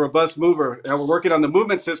this robust mover, and we're working on the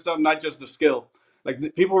movement system, not just the skill.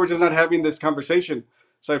 Like people were just not having this conversation.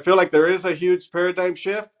 So I feel like there is a huge paradigm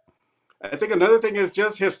shift. I think another thing is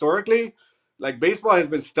just historically, like baseball has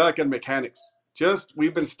been stuck in mechanics. Just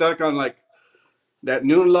we've been stuck on like that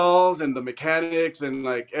Newton laws and the mechanics and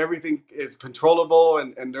like everything is controllable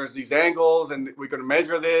and there's these angles and we can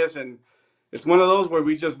measure this and it's one of those where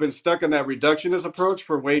we've just been stuck in that reductionist approach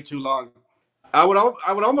for way too long. I would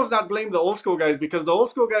almost not blame the old school guys because the old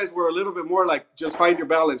school guys were a little bit more like just find your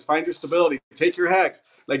balance, find your stability, take your hacks.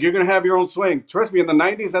 Like you're gonna have your own swing. Trust me, in the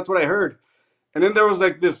 '90s, that's what I heard. And then there was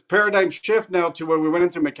like this paradigm shift now to where we went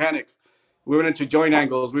into mechanics. We went into joint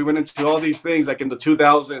angles. We went into all these things like in the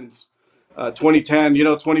 2000s, 2010,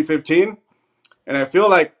 2015. And I feel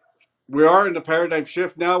like we are in the paradigm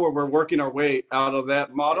shift now where we're working our way out of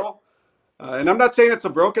that model. And I'm not saying it's a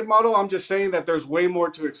broken model. I'm just saying that there's way more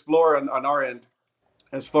to explore on our end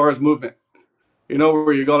as far as movement.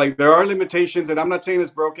 Where you go, like there are limitations. And I'm not saying it's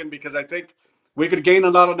broken because I think we could gain a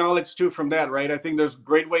lot of knowledge too from that, right? I think there's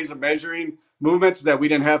great ways of measuring movements that we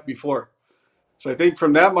didn't have before. So I think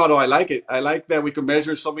from that model, I like it. I like that we can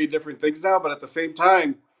measure so many different things now, but at the same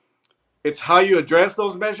time, it's how you address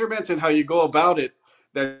those measurements and how you go about it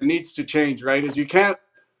that needs to change, right? Is you can't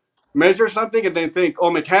measure something and then think, oh,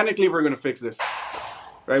 mechanically we're going to fix this,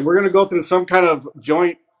 right? We're going to go through some kind of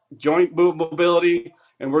joint mobility,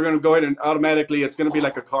 and we're going to go ahead and automatically it's going to be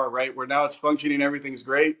like a car, right? Where now it's functioning, everything's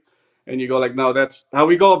great, and you go like, no, that's how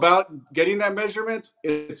we go about getting that measurement.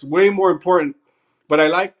 It's way more important. But I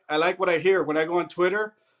like what I hear when I go on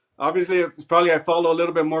Twitter. Obviously, it's probably I follow a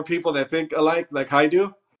little bit more people that think alike, like I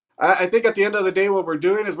do. I think at the end of the day, what we're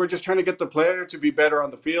doing is we're just trying to get the player to be better on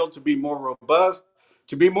the field, to be more robust,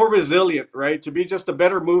 to be more resilient, right? To be just a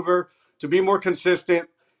better mover, to be more consistent.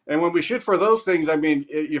 And when we shoot for those things, I mean,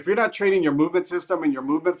 if you're not training your movement system and your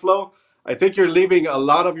movement flow, I think you're leaving a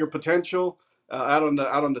lot of your potential out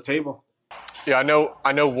on the table. Yeah, I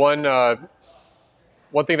know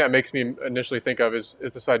one thing that makes me initially think of is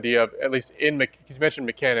this idea of, at least you mentioned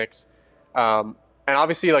mechanics, and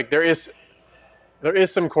obviously like there is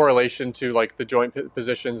some correlation to like the joint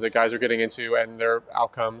positions that guys are getting into and their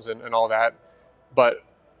outcomes and all that, but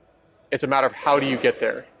it's a matter of how do you get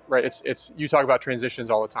there, right? It's you talk about transitions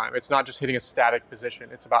all the time. It's not just hitting a static position.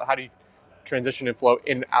 It's about how do you transition and flow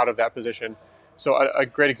in and out of that position. So a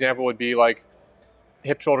great example would be like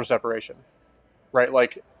hip shoulder separation, right?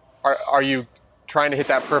 Like, are you trying to hit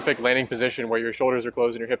that perfect landing position where your shoulders are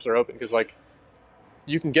closed and your hips are open? Because like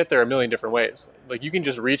you can get there a million different ways. Like you can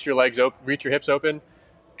just reach your legs open, reach your hips open,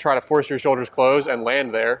 try to force your shoulders closed and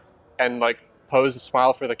land there, and like pose a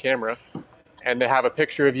smile for the camera, and they have a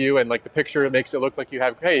picture of you, and like the picture makes it look like you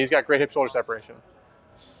have, hey, he's got great hip shoulder separation,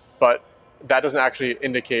 but that doesn't actually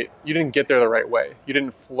indicate you didn't get there the right way. You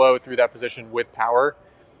didn't flow through that position with power.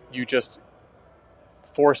 You just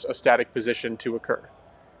forced a static position to occur.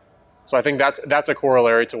 So I think that's a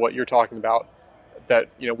corollary to what you're talking about, that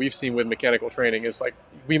we've seen with mechanical training is like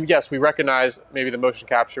we recognize maybe the motion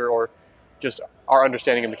capture or just our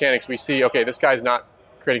understanding of mechanics. We see, okay, this guy's not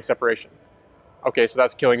creating separation. Okay, so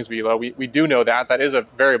that's killing his velo. We do know that is a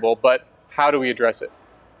variable, but how do we address it?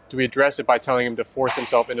 Do we address it by telling him to force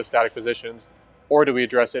himself into static positions, or do we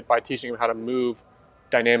address it by teaching him how to move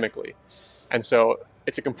dynamically? And so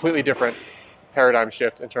it's a completely different paradigm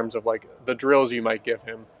shift in terms of like the drills you might give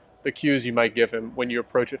him, the cues you might give him when you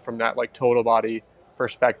approach it from that like total body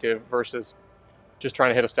perspective versus just trying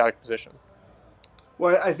to hit a static position.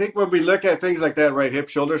 Well, I think when we look at things like that, right, hip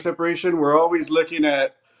shoulder separation, we're always looking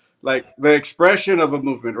at like the expression of a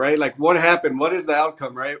movement, right? Like what happened? What is the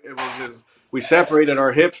outcome, right? It was just we separated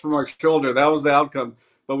our hips from our shoulder. That was the outcome.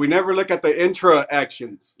 But we never look at the intra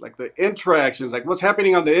actions, like what's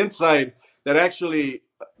happening on the inside that actually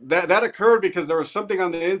that occurred because there was something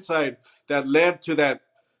on the inside that led to that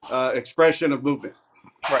expression of movement.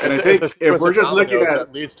 Right. And I It's a think if sequence we're of just looking dominoes at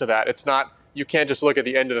that leads to that. It's not, you can't just look at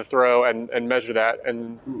the end of the throw and measure that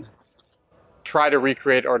and try to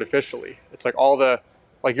recreate artificially. It's like all the,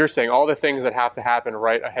 like you're saying, all the things that have to happen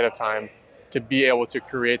right ahead of time to be able to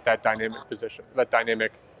create that dynamic position, that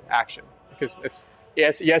dynamic action. Because it's,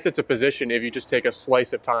 yes, it's a position if you just take a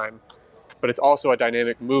slice of time, but it's also a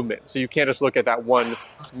dynamic movement. So you can't just look at that 1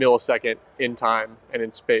 millisecond in time and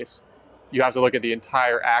in space. You have to look at the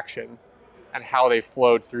entire action and how they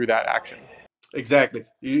flowed through that action. exactly.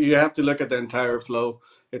 You have to look at the entire flow.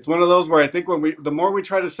 It's one of those where I think the more we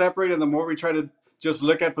try to separate and the more we try to just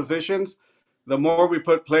look at positions, the more we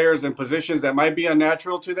put players in positions that might be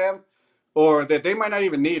unnatural to them or that they might not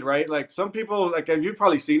even need, right? Like some people, like, and you've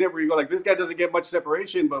probably seen it where you go like, this guy doesn't get much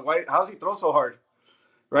separation, but why, how's he throw so hard?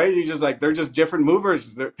 Right? You just like, they're just different movers.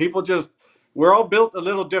 People just, we're all built a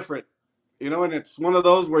little different, and it's one of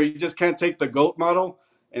those where you just can't take the GOAT model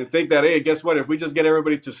and think that, hey, guess what? If we just get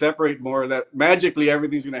everybody to separate more, that magically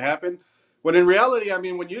everything's going to happen. When in reality, I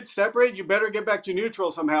mean, when you separate, you better get back to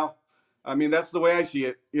neutral somehow. I mean, that's the way I see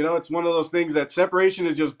it. It's one of those things that separation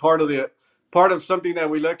is just part of something that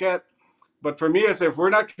we look at. But for me, it's if we're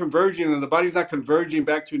not converging and the body's not converging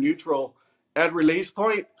back to neutral at release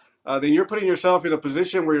point, then you're putting yourself in a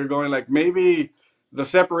position where you're going like maybe the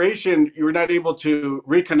separation you're not able to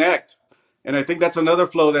reconnect. And I think that's another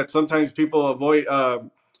flow that sometimes people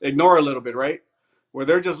ignore a little bit, right? Where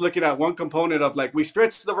they're just looking at one component of like we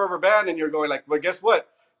stretched the rubber band, and you're going like, well, guess what?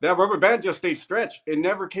 That rubber band just stayed stretched. It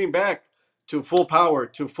never came back to full power,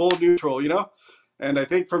 to full neutral. And I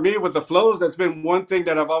think for me, with the flows, that's been one thing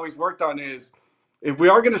that I've always worked on is if we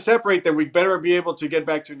are going to separate, then we better be able to get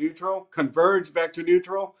back to neutral, converge back to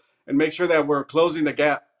neutral, and make sure that we're closing the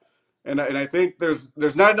gap. And I think there's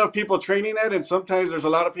not enough people training that, and sometimes there's a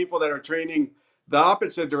lot of people that are training the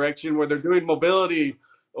opposite direction where they're doing mobility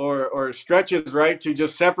or stretches, right, to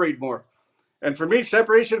just separate more. And for me,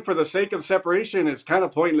 separation for the sake of separation is kind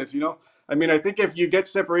of pointless. I mean, I think if you get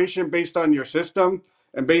separation based on your system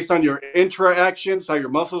and based on your intra actions, how your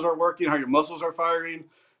muscles are working, how your muscles are firing,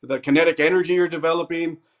 the kinetic energy you're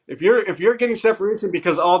developing, if you're getting separation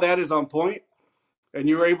because all that is on point and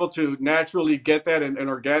you're able to naturally get that and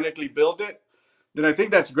organically build it, then I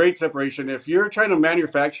think that's great separation. If you're trying to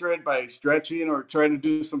manufacture it by stretching or trying to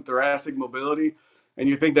do some thoracic mobility and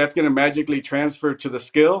you think that's going to magically transfer to the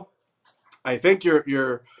skill, I think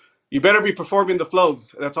you better be performing the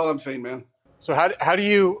flows. That's all I'm saying, man. So how do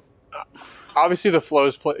you, obviously the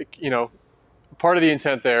flows play, part of the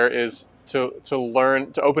intent there is to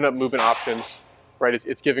learn to open up movement options, right?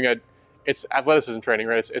 It's giving it's athleticism training,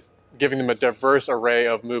 right? It's giving them a diverse array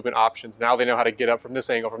of movement options. Now they know how to get up from this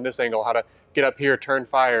angle, how to get up here, turn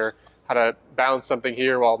fire, how to balance something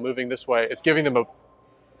here while moving this way. It's giving them a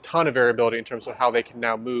ton of variability in terms of how they can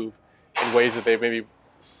now move in ways that they maybe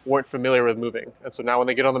weren't familiar with moving. And so now when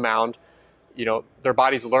they get on the mound, their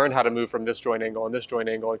bodies learn how to move from this joint angle and this joint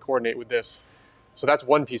angle and coordinate with this. So that's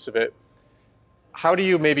one piece of it. How do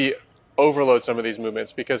you maybe overload some of these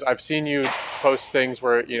movements? Because I've seen you post things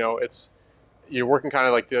where you're working kind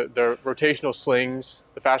of like the rotational slings,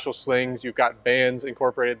 the fascial slings. You've got bands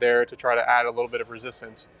incorporated there to try to add a little bit of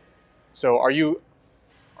resistance. So are you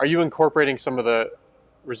incorporating some of the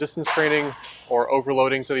resistance training or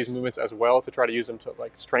overloading to these movements as well to try to use them to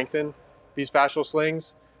like strengthen these fascial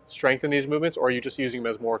slings, strengthen these movements, or are you just using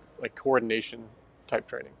them as more like coordination type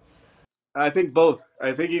training? I think both.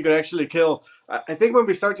 I think you could actually kill. I think when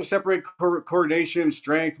we start to separate coordination,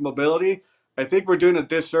 strength, mobility, I think we're doing a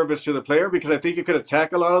disservice to the player because I think you could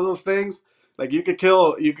attack a lot of those things. Like you could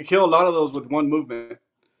kill a lot of those with one movement.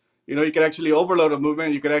 You could actually overload a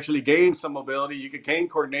movement. You could actually gain some mobility. You could gain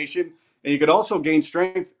coordination, and you could also gain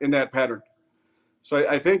strength in that pattern. So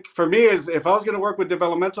I think for me is if I was going to work with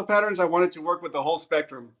developmental patterns, I wanted to work with the whole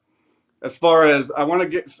spectrum. As far as I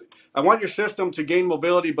want your system to gain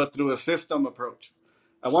mobility, but through a system approach.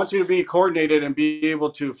 I want you to be coordinated and be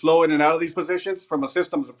able to flow in and out of these positions from a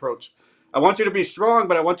systems approach. I want you to be strong,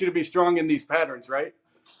 but I want you to be strong in these patterns, right?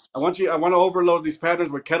 I want to overload these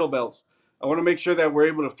patterns with kettlebells. I want to make sure that we're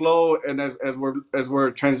able to flow, and as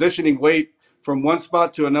we're transitioning weight from one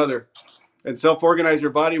spot to another, and self-organize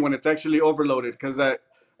your body when it's actually overloaded. Because I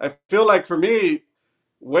feel like for me,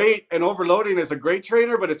 weight and overloading is a great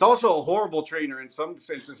trainer, but it's also a horrible trainer in some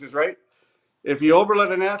instances, right? If you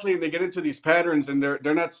overload an athlete and they get into these patterns and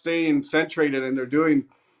they're not staying centrated and they're doing,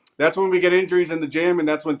 that's when we get injuries in the gym, and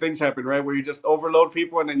that's when things happen, right? Where you just overload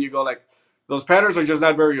people and then you go like, those patterns are just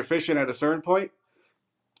not very efficient at a certain point.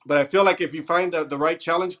 But I feel like if you find the right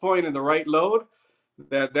challenge point and the right load,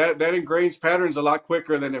 that ingrains patterns a lot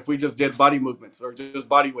quicker than if we just did body movements or just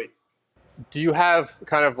body weight. Do you have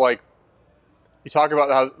kind of like, you talk about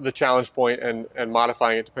how the challenge point and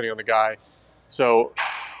modifying it depending on the guy. So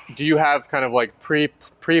do you have kind of like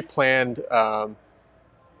pre-planned,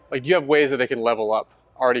 like do you have ways that they can level up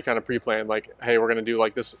already kind of pre-planned? Like, hey, we're going to do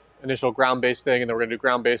like this initial ground-based thing, and then we're going to do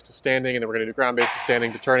ground-based to standing, and then we're going to do ground-based to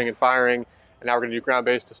standing to turning and firing, and now we're going to do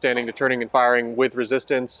ground-based to standing to turning and firing with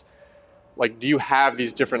resistance. Like, do you have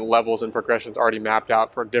these different levels and progressions already mapped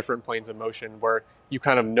out for different planes of motion where you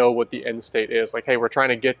kind of know what the end state is? Like, hey, we're trying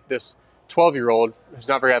to get this 12-year-old who's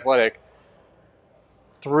not very athletic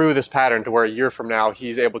through this pattern to where a year from now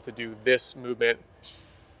he's able to do this movement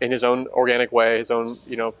in his own organic way, his own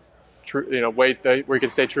way where he can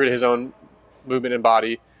stay true to his own movement and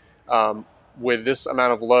body, with this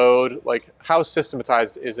amount of load. Like, how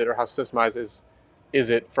systematized is it, or how systemized is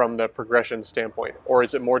it from the progression standpoint, or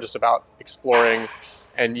is it more just about exploring,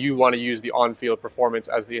 and you want to use the on-field performance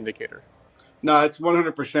as the indicator? No, it's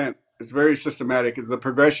 100%. It's very systematic. The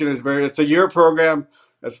progression is very, it's a year program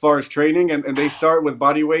as far as training, and they start with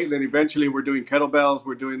body weight. Then eventually we're doing kettlebells,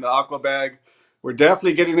 we're doing the aqua bag. We're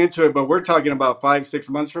definitely getting into it, but we're talking about 5, 6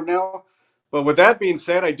 months from now. But with that being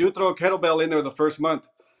said, I do throw a kettlebell in there the first month.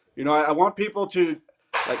 I want people to,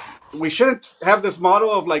 like, we shouldn't have this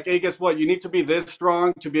model of like, hey, guess what? You need to be this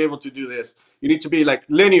strong to be able to do this. You need to be like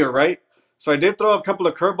linear, right? So I did throw a couple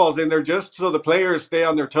of curveballs in there just so the players stay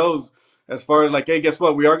on their toes as far as like, hey, guess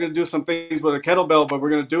what? We are going to do some things with a kettlebell, but we're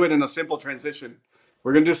going to do it in a simple transition.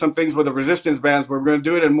 We're going to do some things with the resistance bands, but we're going to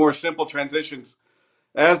do it in more simple transitions.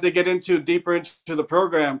 As they get into deeper into the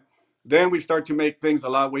program, then we start to make things a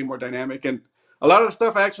lot way more dynamic. And a lot of the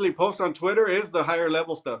stuff I actually post on Twitter is the higher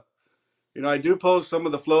level stuff. I do post some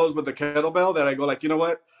of the flows with the kettlebell that I go like, you know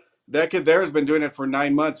what? That kid there has been doing it for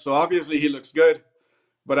 9 months. So obviously he looks good.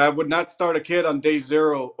 But I would not start a kid on day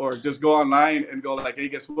zero or just go online and go like, hey,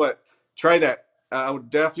 guess what? Try that. I would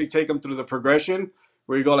definitely take them through the progression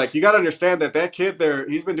where you go like, you got to understand that kid there,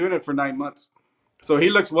 he's been doing it for 9 months. So he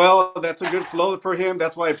looks well. That's a good flow for him.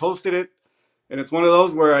 That's why I posted it. And it's one of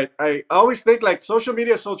those where I always think like social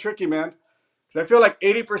media is so tricky, man. Because I feel like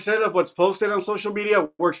 80% of what's posted on social media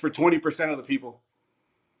works for 20% of the people.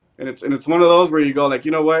 And it's one of those where you go like,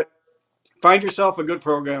 you know what? Find yourself a good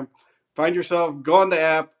program. Find yourself, go on the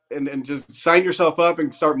app and just sign yourself up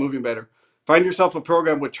and start moving better. Find yourself a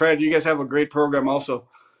program with Tread. You guys have a great program also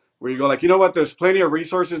where you go like, you know what? There's plenty of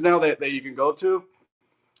resources now that you can go to.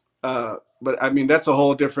 But I mean, that's a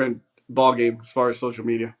whole different ball game as far as social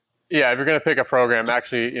media. Yeah, if you're going to pick a program,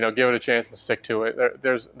 actually, give it a chance and stick to it.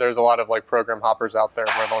 There's a lot of like program hoppers out there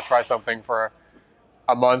where they'll try something for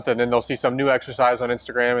a month, and then they'll see some new exercise on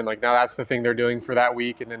Instagram, and like now that's the thing they're doing for that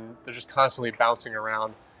week, and then they're just constantly bouncing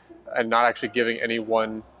around and not actually giving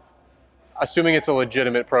anyone, assuming it's a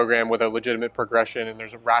legitimate program with a legitimate progression and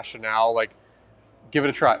there's a rationale. Like, give it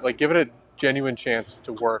a try. Like, give it a genuine chance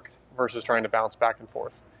to work versus trying to bounce back and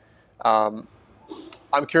forth. Um,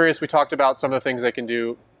 I'm curious. We talked about some of the things they can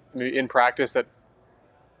do maybe in practice that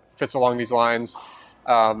fits along these lines.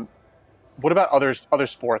 Um, what about other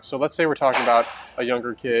sports? So let's say we're talking about a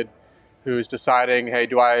younger kid who's deciding, hey,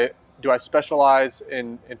 do I specialize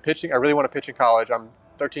in pitching? I really want to pitch in college. I'm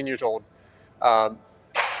 13 years old. Um,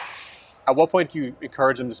 at what point do you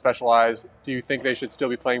encourage them to specialize? Do you think they should still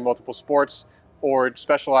be playing multiple sports or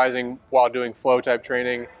specializing while doing flow type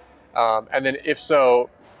training? And then if so,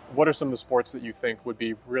 what are some of the sports that you think would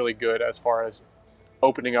be really good as far as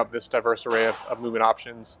opening up this diverse array of movement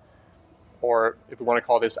options, or if we want to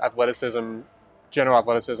call this athleticism, general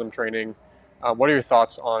athleticism training? What are your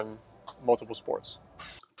thoughts on multiple sports?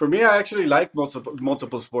 For me, I actually like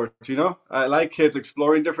multiple sports. I like kids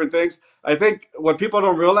exploring different things. I think what people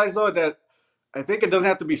don't realize though that I think it doesn't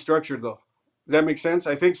have to be structured though. Does that make sense?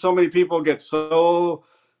 I think so many people get so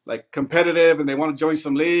like competitive and they want to join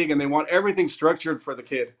some league and they want everything structured for the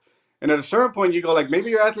kid. And at a certain point, you go like maybe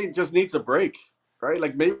your athlete just needs a break, right?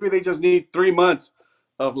 Like maybe they just need 3 months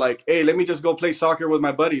of like, hey, let me just go play soccer with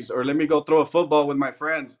my buddies, or let me go throw a football with my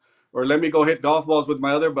friends, or let me go hit golf balls with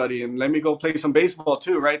my other buddy, and let me go play some baseball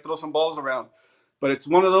too, right? Throw some balls around. But it's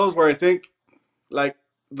one of those where I think like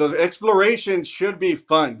the exploration should be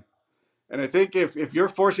fun. And I think if you're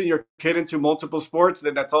forcing your kid into multiple sports,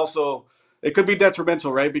 then that's also, it could be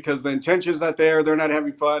detrimental, right? Because the intention's not there, they're not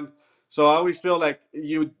having fun. So I always feel like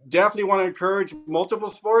you definitely want to encourage multiple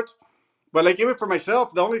sports. But like even for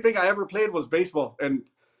myself, the only thing I ever played was baseball. And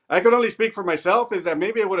I could only speak for myself is that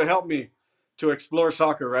maybe it would have helped me to explore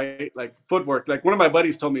soccer, right? Like footwork. Like one of my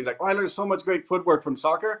buddies told me, he's like, oh, I learned so much great footwork from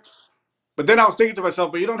soccer. But then I was thinking to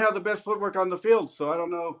myself, but you don't have the best footwork on the field, so I don't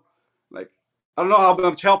know, like, I don't know how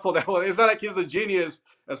much helpful that was. It's not like he's a genius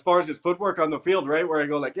as far as his footwork on the field, right? Where I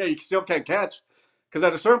go like, yeah, you still can't catch, because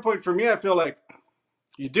at a certain point for me, I feel like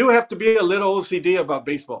you do have to be a little OCD about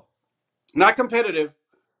baseball, not competitive,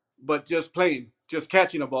 but just playing, just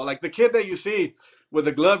catching a ball. Like the kid that you see with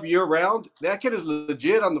a glove year round, that kid is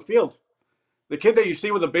legit on the field. The kid that you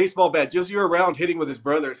see with a baseball bat just year round, hitting with his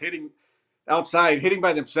brothers, hitting outside, hitting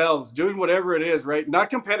by themselves, doing whatever it is, right? Not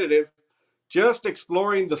competitive, just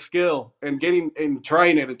exploring the skill and getting and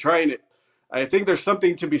trying it and trying it. I think there's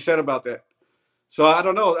something to be said about that. So I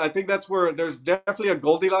don't know. I think that's where there's definitely a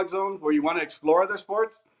Goldilocks zone where you want to explore other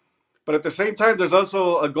sports, but at the same time, there's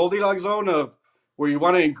also a Goldilocks zone of where you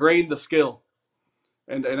want to ingrain the skill.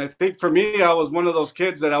 And I think for me, I was one of those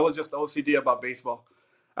kids that I was just OCD about baseball.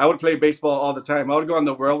 I would play baseball all the time. I would go on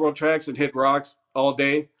the railroad tracks and hit rocks all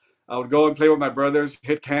day. I would go and play with my brothers,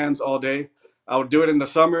 hit cans all day. I would do it in the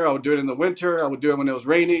summer. I would do it in the winter. I would do it when it was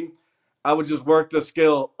raining. I would just work the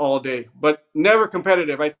skill all day, but never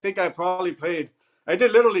competitive. I think I probably played. I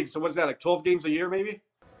did little league. So what's that, like 12 games a year, maybe?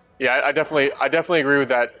 Yeah, I definitely agree with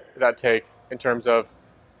that take in terms of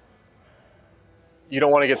you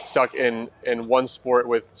don't want to get stuck in one sport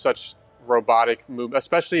with such robotic movement,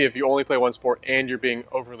 especially if you only play one sport and you're being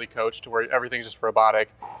overly coached to where everything's just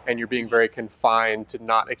robotic and you're being very confined to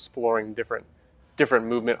not exploring different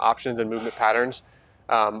movement options and movement patterns.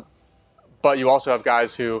 Um, but you also have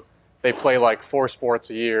guys who they play like four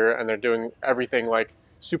sports a year and they're doing everything like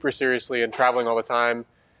super seriously and traveling all the time,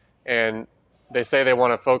 and they say they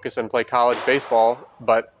want to focus and play college baseball,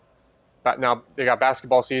 but now they got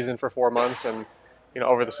basketball season for 4 months, and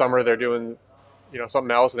over the summer they're doing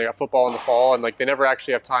something else, and they got football in the fall, and like they never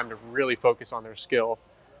actually have time to really focus on their skill.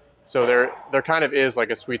 So there kind of is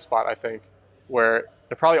like a sweet spot, I think, where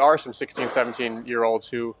there probably are some 16, 17 year olds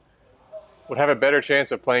who would have a better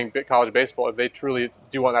chance of playing college baseball if they truly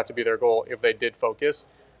do want that to be their goal, if they did focus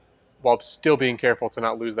while still being careful to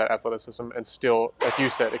not lose that athleticism and still, like you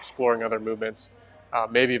said, exploring other movements,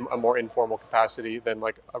 maybe a more informal capacity than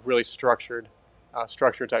like a really structured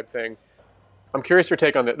type thing. I'm curious your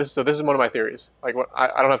take on this. So this is one of my theories. Like,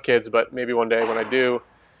 I don't have kids, but maybe one day when I do,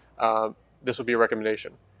 this will be a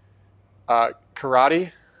recommendation.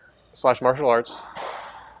 Karate slash martial arts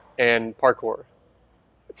and parkour.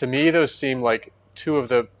 To me, those seem like two of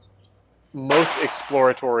the most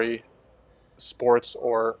exploratory sports,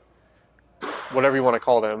 or whatever you want to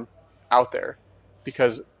call them, out there,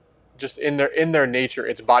 because just in their nature,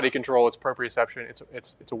 it's body control, it's proprioception,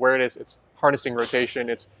 it's awareness, it's harnessing rotation,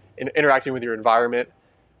 it's interacting with your environment.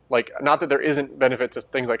 Like, not that there isn't benefit to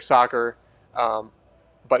things like soccer,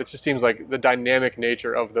 but it just seems like the dynamic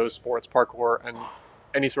nature of those sports, parkour and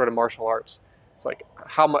any sort of martial arts. It's like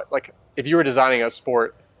how much, like if you were designing a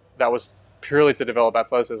sport that was purely to develop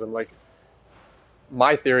athleticism, like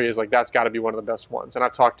my theory is like that's got to be one of the best ones. And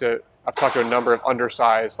I've talked to a number of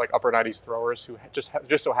undersized, like upper 90s throwers who just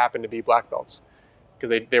so happen to be black belts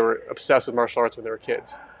because they were obsessed with martial arts when they were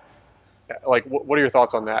kids. Like, what are your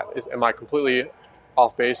thoughts on that? Am I completely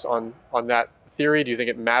off base on that theory? Do you think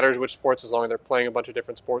it matters which sports as long as they're playing a bunch of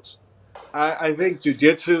different sports? I think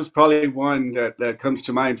jujitsu is probably one that comes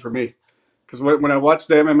to mind for me. Because when I watch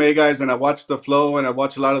the MMA guys and I watch the flow and I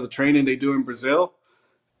watch a lot of the training they do in Brazil,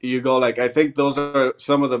 you go like, I think those are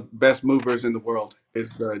some of the best movers in the world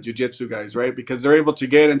is the jiu-jitsu guys, right? Because they're able to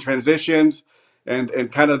get in transitions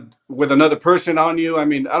and kind of with another person on you. I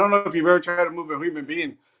mean, I don't know if you've ever tried to move a human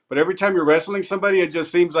being, but every time you're wrestling somebody, it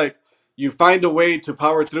just seems like you find a way to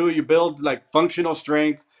power through. You build like functional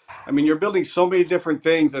strength. I mean, you're building so many different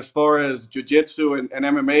things as far as jiu-jitsu and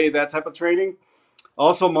MMA, that type of training.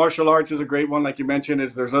 Also, martial arts is a great one, like you mentioned.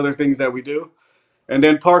 Is there's other things that we do, and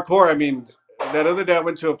then parkour. I mean, that other day I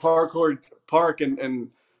went to a parkour park and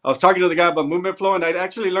I was talking to the guy about movement flow, and I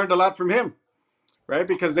actually learned a lot from him, right?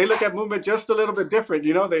 Because they look at movement just a little bit different.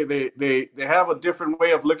 You know, they have a different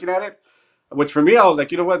way of looking at it, which for me, I was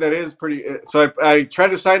like, you know what, that is pretty. So I tried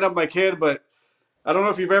to sign up my kid, but I don't know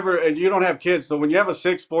if you've ever, and you don't have kids. So when you have a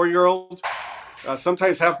 4-year old,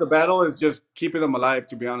 sometimes half the battle is just keeping them alive.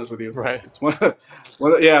 To be honest with you, Right. it's one,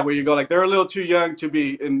 yeah, where you go like they're a little too young to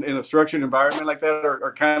be in a structured environment like that,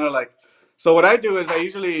 or kind of like. So what I do is I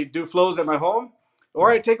usually do flows at my home, Or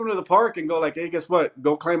I take them to the park and go like, hey, guess what?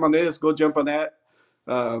 Go climb on this, go jump on that.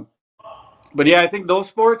 Uh, but yeah, I think those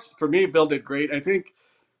sports for me build it great. I think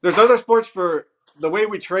there's other sports for the way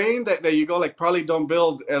we train that you go like probably don't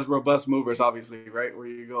build as robust movers, obviously, right? Where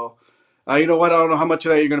you go, you know what? I don't know how much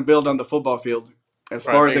of that you're going to build on the football field, as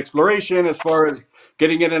Right. far as exploration, as far as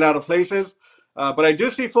getting in and out of places. But I do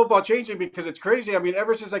see football changing because it's crazy. I mean,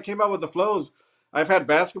 ever since I came out with the flows, I've had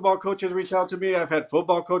basketball coaches reach out to me. I've had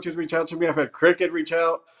football coaches reach out to me. I've had cricket reach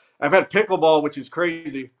out. I've had pickleball, which is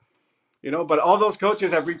crazy, but all those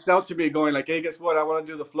coaches have reached out to me going like, hey, guess what? I want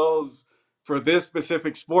to do the flows for this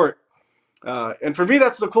specific sport. And for me,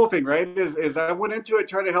 that's the cool thing, right? Is I went into it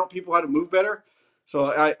trying to help people how to move better.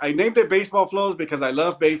 So I named it baseball flows because I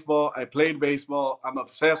love baseball. I played baseball. I'm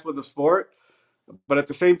obsessed with the sport. But at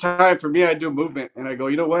the same time, for me, I do movement, and I go,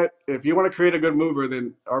 you know what? If you want to create a good mover,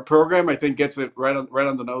 then our program, I think, gets it right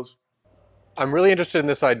on the nose. I'm really interested in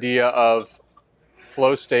this idea of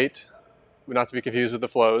flow state, not to be confused with the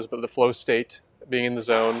flows, but the flow state, being in the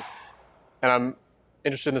zone. And I'm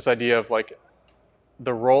interested in this idea of like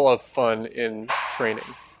the role of fun in training,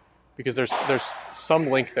 because there's some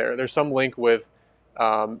link there. There's some link with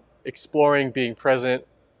exploring, being present,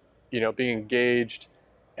 being engaged,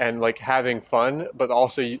 and like having fun, but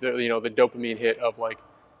also the dopamine hit of like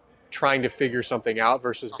trying to figure something out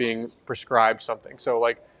versus being prescribed something. So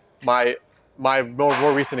like my my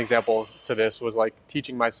more recent example to this was like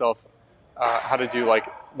teaching myself how to do like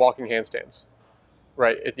walking handstands.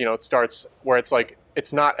 Right? It starts where it's like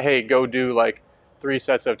it's not, hey, go do like 3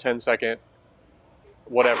 sets of 10-second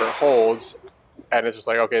whatever holds, and it's just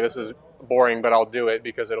like, okay, this is boring, but I'll do it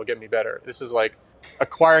because it'll get me better. This is like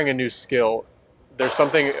acquiring a new skill. There's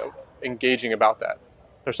something engaging about that.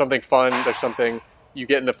 There's something fun. There's something you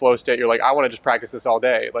get in the flow state. You're like, I want to just practice this all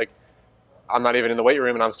day. Like, I'm not even in the weight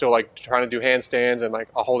room and I'm still like trying to do handstands, and like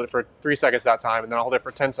I'll hold it for 3 seconds that time, and then I'll hold it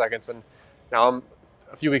for 10 seconds. And now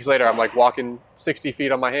a few weeks later, I'm like walking 60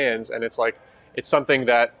 feet on my hands. And it's like, it's something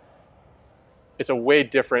that it's a way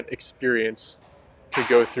different experience to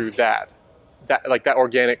go through that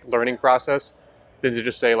organic learning process than to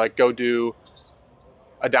just say like, go do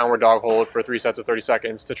a downward dog hold for 3 sets of 30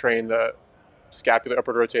 seconds to train the scapular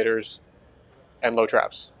upward rotators and low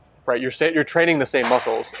traps, right? You're training the same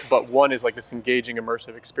muscles, but one is like this engaging,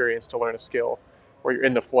 immersive experience to learn a skill where you're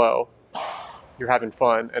in the flow, you're having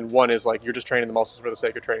fun, and one is like you're just training the muscles for the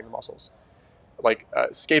sake of training the muscles. Like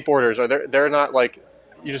skateboarders are they're not like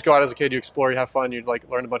you just go out as a kid, you explore, you have fun, you like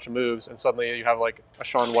learn a bunch of moves, and suddenly you have like a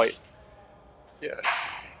Shaun White. Yeah,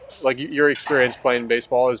 like your experience playing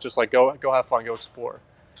baseball is just like go have fun, go explore.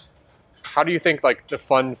 How do you think like the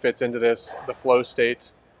fun fits into this, the flow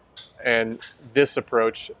state, and this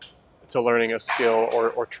approach to learning a skill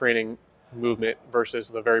or training movement versus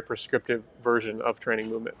the very prescriptive version of training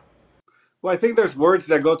movement? Well, I think there's words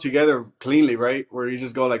that go together cleanly, right? Where you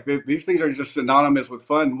just go like, these things are just synonymous with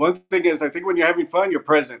fun. One thing is, I think when you're having fun, you're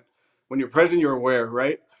present. When you're present, you're aware,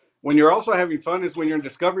 right? When you're also having fun is when you're in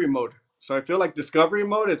discovery mode. So I feel like discovery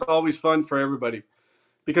mode, it's always fun for everybody.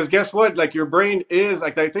 Because guess what? Like your brain is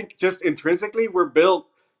like, I think just intrinsically, we're built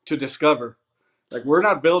to discover. Like we're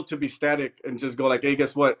not built to be static and just go like, hey,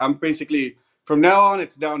 guess what? I'm basically from now on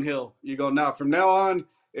it's downhill. You go now from now on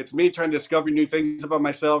it's me trying to discover new things about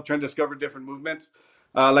myself, trying to discover different movements.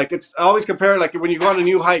 Like it's I always compare like when you go on a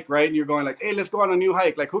new hike, right? And you're going like, hey, let's go on a new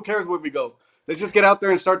hike. Like who cares where we go? Let's just get out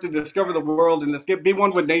there and start to discover the world and let's get be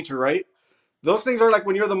one with nature, right? Those things are like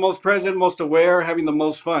when you're the most present, most aware, having the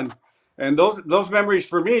most fun. And those memories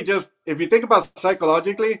for me, just if you think about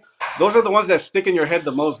psychologically, those are the ones that stick in your head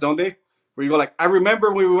the most, don't they? Where you go like, I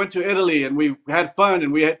remember when we went to Italy and we had fun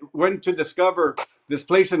and went to discover this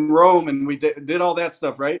place in Rome and we did all that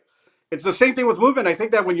stuff, right? It's the same thing with movement. I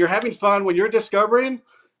think that when you're having fun, when you're discovering,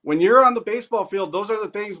 when you're on the baseball field, those are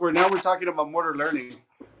the things where now we're talking about motor learning,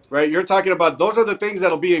 right? You're talking about those are the things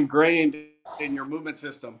that'll be ingrained in your movement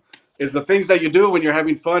system is the things that you do when you're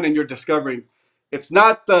having fun and you're discovering. It's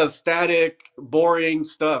not the static, boring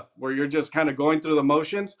stuff where you're just kind of going through the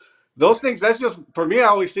motions. Those things, that's just, for me, I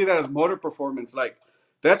always see that as motor performance. Like,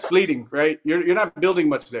 that's fleeting, right? You're not building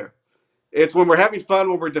much there. It's when we're having fun,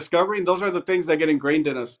 when we're discovering, those are the things that get ingrained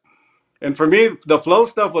in us. And for me, the flow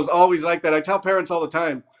stuff was always like that. I tell parents all the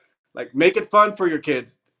time, like, make it fun for your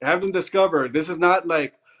kids. Have them discover this is not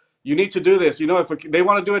like you need to do this. If they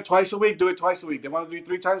want to do it twice a week, do it twice a week. They want to do it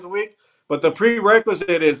 3 times a week. But the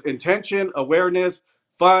prerequisite is intention, awareness,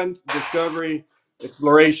 fun, discovery,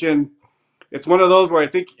 exploration. It's one of those where I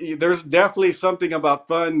think there's definitely something about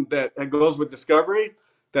fun that goes with discovery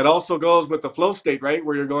that also goes with the flow state, right?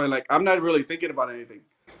 Where you're going like, I'm not really thinking about anything.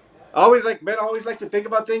 I always like to think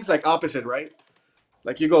about things like opposite, right?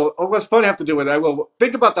 Like you go, oh, what's fun have to do with that? Well,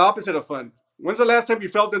 think about the opposite of fun. When's the last time you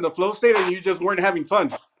felt in the flow state and you just weren't having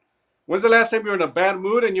fun? When's the last time you were in a bad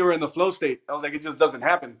mood and you were in the flow state? I was like, it just doesn't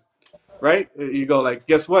happen, right? You go like,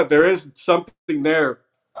 guess what? There is something there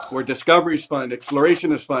where discovery is fun,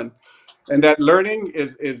 exploration is fun, and that learning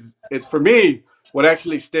is for me what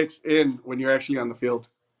actually sticks in when you're actually on the field.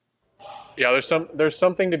 Yeah, there's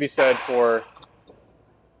something to be said for,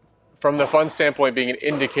 from the fun standpoint, being an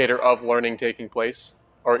indicator of learning taking place,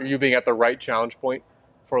 or you being at the right challenge point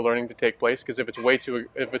for learning to take place. Because if it's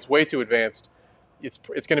way too advanced, it's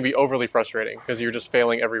going to be overly frustrating because you're just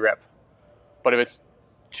failing every rep. But if it's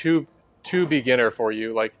too too beginner for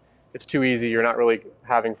you, like it's too easy, you're not really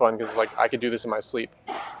having fun because like I could do this in my sleep.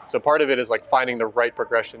 So part of it is like finding the right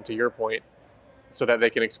progression to your point, so that they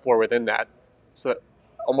can explore within that. So that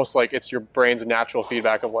almost like it's your brain's natural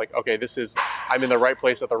feedback of like, okay, this is, I'm in the right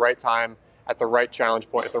place at the right time, at the right challenge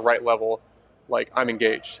point, at the right level, like I'm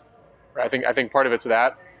engaged. Right? I think part of it's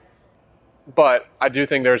that, but I do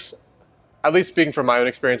think there's, at least speaking from my own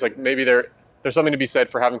experience, like maybe there's something to be said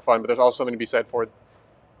for having fun, but there's also something to be said for,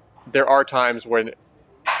 there are times when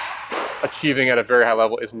achieving at a very high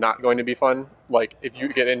level is not going to be fun. Like if you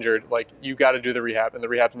get injured, like you got to do the rehab, and the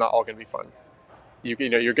rehab's not all going to be fun. You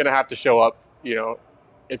know you're going to have to show up. You know,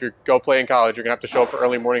 if you go play in college, you're going to have to show up for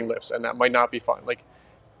early morning lifts, and that might not be fun. Like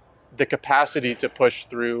the capacity to push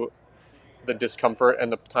through the discomfort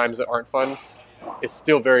and the times that aren't fun is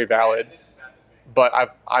still very valid.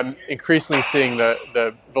 But I'm increasingly seeing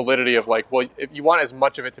the validity of like, well, if you want as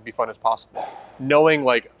much of it to be fun as possible, knowing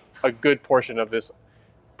like a good portion of this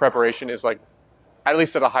preparation is like, at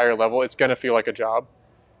least at a higher level, it's going to feel like a job.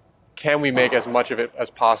 Can we make as much of it as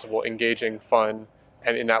possible engaging, fun,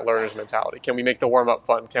 and in that learner's mentality? Can we make the warm up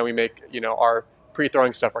fun? Can we make, you know, our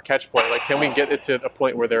pre-throwing stuff, our catch play, like can we get it to a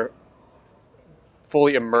point where they're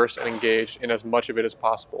fully immersed and engaged in as much of it as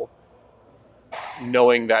possible,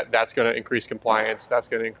 knowing that that's going to increase compliance, that's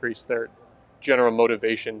going to increase their general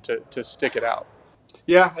motivation to stick it out.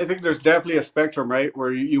 Yeah, I think there's definitely a spectrum, right?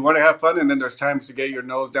 Where you want to have fun, and then there's times to get your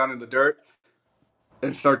nose down in the dirt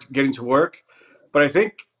and start getting to work. But I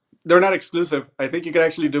think they're not exclusive. I think you could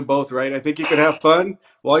actually do both, right? I think you could have fun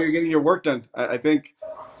while you're getting your work done. I think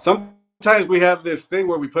sometimes we have this thing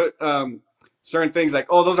where we put certain things like,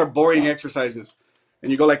 oh, those are boring exercises.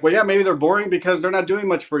 And you go like, well, yeah, maybe they're boring because they're not doing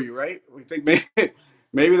much for you, right? We think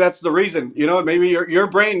maybe that's the reason. You know, maybe your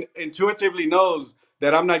brain intuitively knows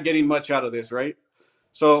that I'm not getting much out of this, right?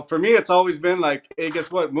 So for me, it's always been like, hey,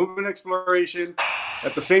 guess what? Movement exploration.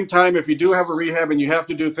 At the same time, if you do have a rehab and you have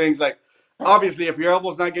to do things like, obviously, if your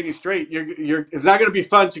elbow's not getting straight, it's not going to be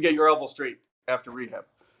fun to get your elbow straight after rehab.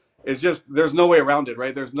 It's just there's no way around it,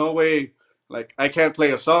 right? There's no way. Like I can't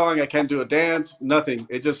play a song, I can't do a dance, nothing.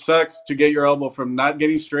 It just sucks to get your elbow from not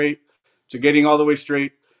getting straight to getting all the way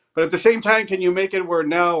straight. But at the same time, can you make it where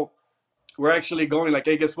now we're actually going like,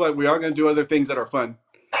 hey, guess what? We are going to do other things that are fun.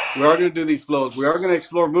 We are going to do these flows. We are going to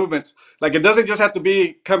explore movements. Like it doesn't just have to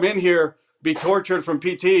be come in here, be tortured from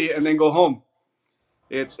PT, and then go home.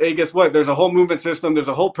 It's hey, guess what? There's a whole movement system. There's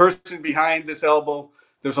a whole person behind this elbow.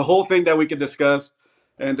 There's a whole thing that we could discuss.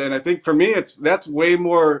 And I think for me, that's way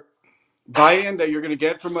more buy-in that you're going to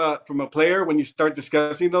get from a player when you start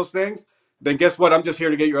discussing those things. Then guess what? I'm just here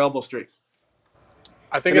to get your elbow straight,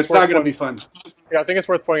 I think and it's it's not worth going to pointing. be fun. Yeah, I think it's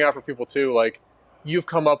worth pointing out for people too. Like, you've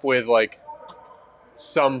come up with like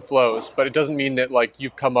some flows, but it doesn't mean that like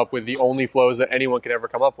you've come up with the only flows that anyone can ever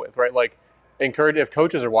come up with, right? Like, encourage, if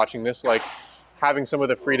coaches are watching this, like having some of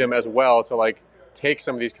the freedom as well to like take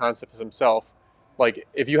some of these concepts themselves. Like,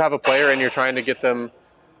 if you have a player and you're trying to get them,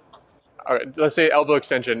 let's say elbow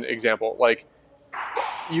extension example, like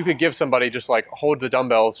you could give somebody just like hold the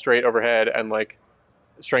dumbbell straight overhead and like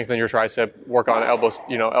strengthen your tricep, work on elbow,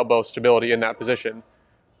 you know, elbow stability in that position,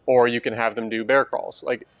 or you can have them do bear crawls.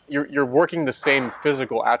 Like you're working the same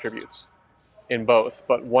physical attributes in both,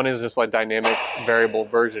 but one is just like dynamic variable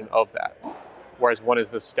version of that, whereas one is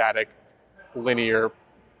the static, linear,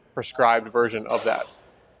 prescribed version of that.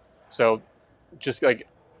 So just like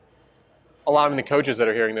allowing the coaches that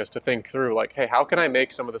are hearing this to think through like, hey, how can I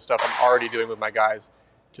make some of the stuff I'm already doing with my guys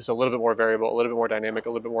just a little bit more variable, a little bit more dynamic, a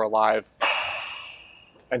little bit more alive,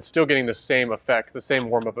 and still getting the same effects, the same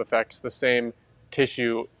warm-up effects, the same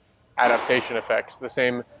tissue adaptation effects, the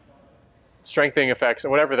same strengthening effects, or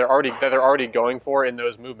whatever they're already going for in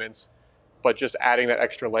those movements, but just adding that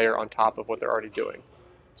extra layer on top of what they're already doing.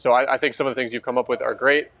 So I think some of the things you've come up with are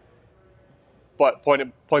great, but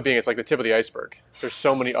point being, it's like the tip of the iceberg. There's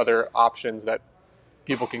so many other options that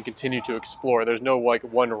people can continue to explore. There's no like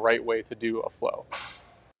one right way to do a flow.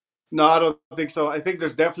 No, I don't think so. I think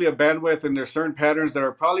there's definitely a bandwidth, and there's certain patterns that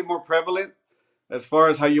are probably more prevalent. as far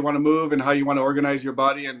as how you want to move and how you want to organize your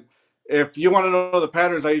body. And if you want to know the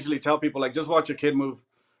patterns, I usually tell people like just watch a kid move,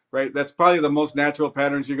 right? That's probably the most natural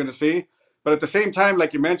patterns you're going to see. But at the same time,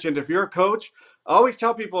 like you mentioned, if you're a coach, I always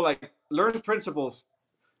tell people like learn principles.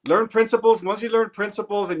 Learn principles. Once you learn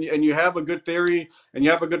principles and you have a good theory and you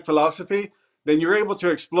have a good philosophy, then you're able to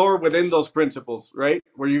explore within those principles, right?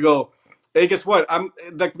 Where you go, hey, guess what? I'm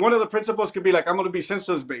like one of the principles could be like I'm going to be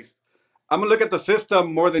systems based. I'm going to look at the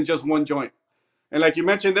system more than just one joint. And like you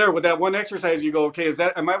mentioned there, with that one exercise, you go, okay, is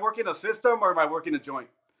that am I working a system or am I working a joint?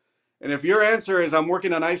 And if your answer is I'm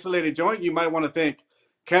working an isolated joint, you might want to think,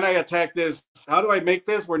 can I attack this? How do I make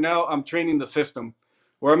this where now I'm training the system,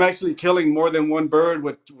 where I'm actually killing more than one bird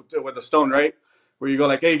with a stone, right? Where you go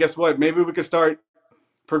like, hey, guess what? Maybe we could start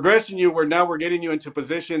progressing you where now we're getting you into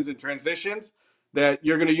positions and transitions that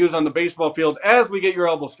you're going to use on the baseball field as we get your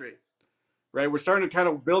elbow straight, right? We're starting to kind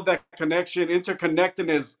of build that connection,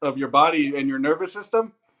 interconnectedness of your body and your nervous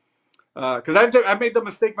system because I've made the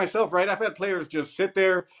mistake myself, right? I've had players just sit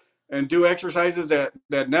there and do exercises that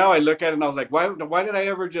now I look at and I was like, why did I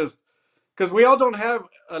ever just? Because we all don't have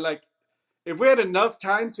like if we had enough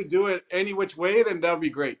time to do it any which way, then that would be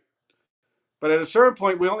great. But at a certain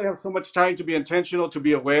point, we only have so much time to be intentional, to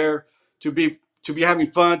be aware, to be having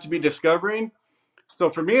fun, to be discovering. So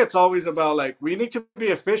for me, it's always about like we need to be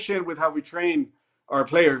efficient with how we train our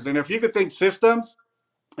players. And if you could think systems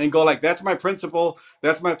and go like that's my principle,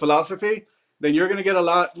 that's my philosophy, then you're going to get a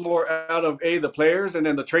lot more out of the players and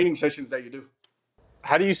then the training sessions that you do.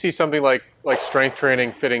 How do you see something like strength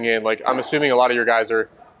training fitting in? Like I'm assuming a lot of your guys are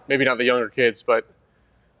maybe not the younger kids, but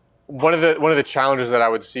one of the challenges that I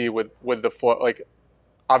would see with the flow, like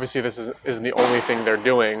obviously this isn't the only thing they're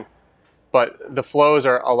doing, but the flows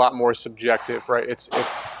are a lot more subjective, right? It's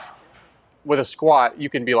with a squat, you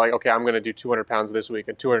can be like, okay, I'm going to do 200 pounds this week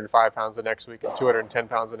and 205 pounds the next week and 210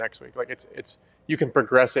 pounds the next week. Like it's you can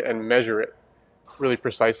progress it and measure it really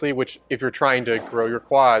precisely. Which if you're trying to grow your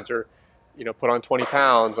quads or put on 20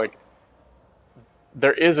 pounds, like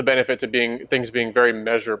there is a benefit to being very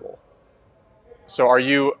measurable. So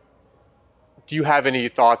do you have any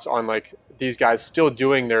thoughts on like these guys still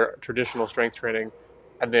doing their traditional strength training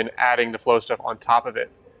and then adding the flow stuff on top of it?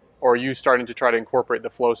 Or are you starting to try to incorporate the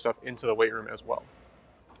flow stuff into the weight room as well?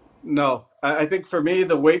 No, I think for me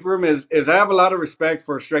the weight room is I have a lot of respect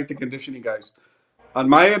for strength and conditioning guys. On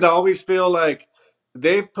my end, I always feel like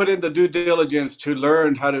they've put in the due diligence to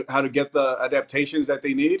learn how to get the adaptations that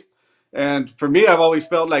they need. And for me, I've always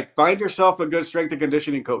felt like find yourself a good strength and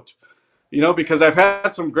conditioning coach. Because I've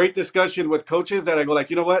had some great discussion with coaches that I go like,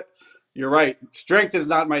 you know what, you're right. Strength is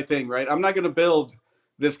not my thing, right? I'm not going to build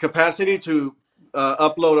this capacity to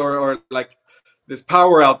upload or like this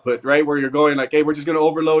power output, right? Where you're going like, hey, we're just going to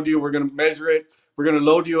overload you. We're going to measure it. We're going to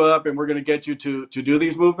load you up, and we're going to get you to do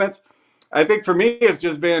these movements. I think for me, it's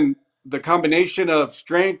just been the combination of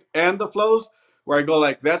strength and the flows, where I go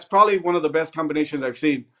like, that's probably one of the best combinations I've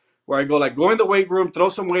seen. Where I go like, go in the weight room, throw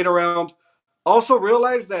some weight around. Also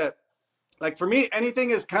realize that like for me,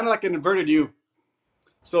 anything is kind of like an inverted U.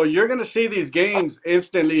 So you're gonna see these gains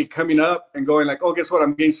instantly coming up and going like, oh, guess what?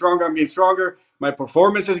 I'm getting stronger. I'm getting stronger. My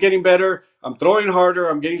performance is getting better. I'm throwing harder.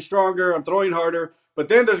 I'm getting stronger. I'm throwing harder. But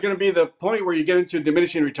then there's gonna be the point where you get into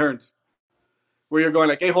diminishing returns, where you're going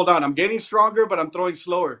like, hey, hold on. I'm getting stronger, but I'm throwing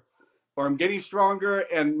slower, or I'm getting stronger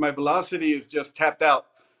and my velocity is just tapped out,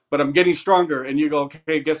 but I'm getting stronger. And you go,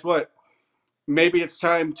 okay, guess what? Maybe it's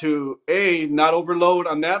time to not overload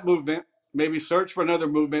on that movement, maybe search for another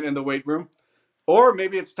movement in the weight room, or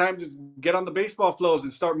maybe it's time to get on the baseball flows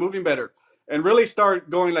and start moving better and really start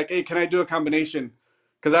going like, hey, can I do a combination?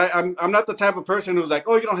 Because I'm not the type of person who's like,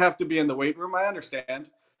 oh, you don't have to be in the weight room. I understand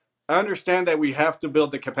that we have to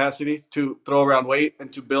build the capacity to throw around weight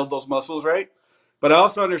and to build those muscles, right? But I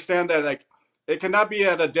also understand that like it cannot be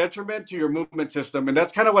at a detriment to your movement system, and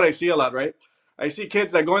that's kind of what I see a lot, right? I see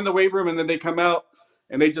kids that go in the weight room and then they come out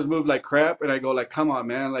and they just move like crap, and I go like, come on,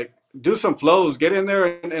 man, like do some flows, get in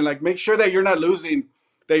there and like make sure that you're not losing,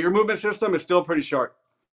 that your movement system is still pretty sharp.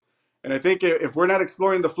 And I think if we're not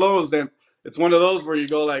exploring the flows, then it's one of those where you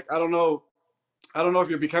go like, I don't know if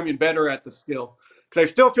you're becoming better at the skill because I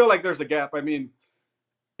still feel like there's a gap. I mean,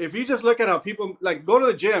 if you just look at how people like go to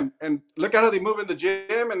the gym and look at how they move in the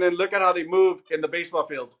gym and then look at how they move in the baseball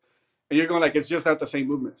field, and you're going like it's just not the same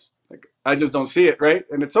movements. Like I just don't see it, right?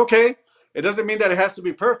 And it's okay. It doesn't mean that it has to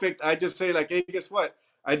be perfect. I just say like, hey, guess what?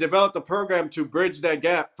 I developed a program to bridge that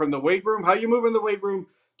gap from the weight room, how you move in the weight room,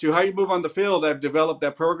 to how you move on the field. I've developed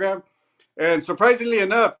that program, and surprisingly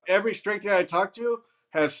enough, every strength guy I talk to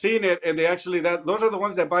has seen it, and they actually that those are the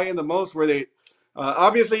ones that buy in the most. Where they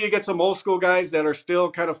obviously you get some old school guys that are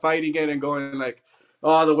still kind of fighting it and going like,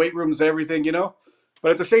 oh, the weight room's everything, you know.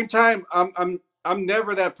 But at the same time, I'm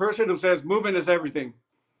never that person who says movement is everything,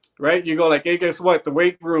 right? You go like, hey, guess what? The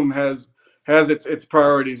weight room has its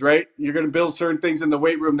priorities, right? You're going to build certain things in the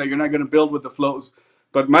weight room that you're not going to build with the flows.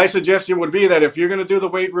 But my suggestion would be that if you're going to do the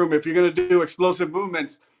weight room, if you're going to do explosive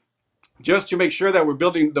movements, just to make sure that we're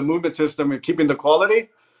building the movement system and keeping the quality,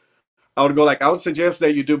 I would suggest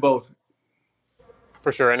that you do both.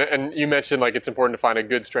 For sure. And you mentioned like it's important to find a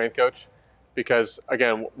good strength coach because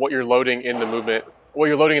again, what you're loading in the movement, what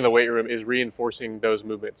you're loading in the weight room is reinforcing those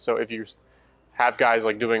movements. So if you have guys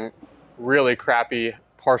like doing really crappy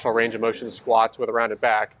partial range of motion squats with a rounded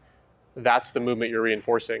back, that's the movement you're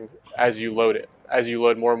reinforcing as you load it. As you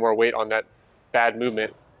load more and more weight on that bad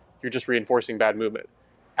movement, you're just reinforcing bad movement.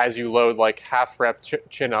 As you load like half rep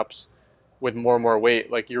chin ups with more and more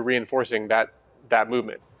weight, like you're reinforcing that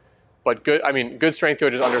movement. But good strength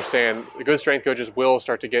coaches understand. Good strength coaches will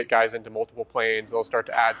start to get guys into multiple planes. They'll start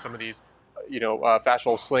to add some of these,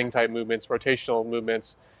 fascial sling type movements, rotational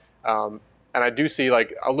movements, and I do see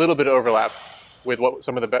like a little bit of overlap with what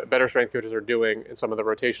some of the better strength coaches are doing in some of the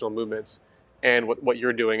rotational movements, and what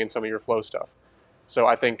you're doing in some of your flow stuff. So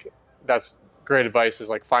I think that's great advice. Is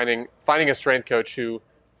like finding a strength coach who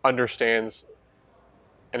understands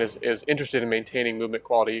and is interested in maintaining movement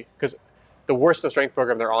quality because the worse the strength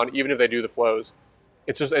program they're on, even if they do the flows,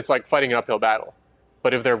 it's like fighting an uphill battle.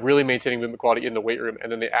 But if they're really maintaining movement quality in the weight room,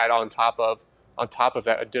 and then they add on top of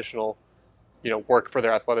that additional, work for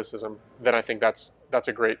their athleticism, then I think that's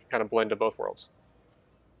a great kind of blend of both worlds.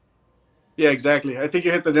 Yeah, exactly. I think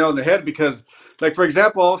you hit the nail on the head because, like, for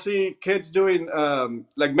example, I'll see kids doing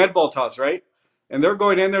like med ball toss, right? And they're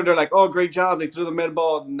going in there, they're like, oh, great job. They threw the med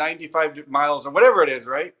ball 95 miles or whatever it is,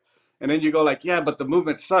 right? And then you go like, yeah, but the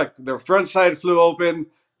movement sucked. Their front side flew open,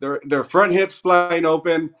 their front hips flying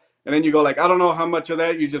open. And then you go like, I don't know how much of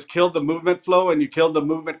that you just killed the movement flow and you killed the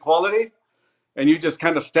movement quality and you just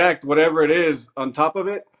kind of stacked whatever it is on top of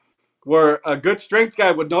it. Where a good strength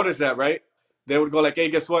guy would notice that, right? They would go like, hey,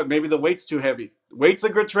 guess what? Maybe the weight's too heavy. Weight's a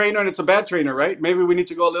good trainer and it's a bad trainer, right? Maybe we need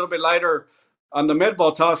to go a little bit lighter on the med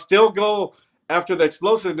ball toss. Still go after the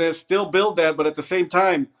explosiveness, still build that, but at the same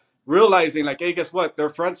time, realizing like, hey, guess what? Their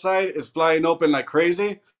front side is flying open like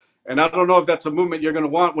crazy. And I don't know if that's a movement you're going to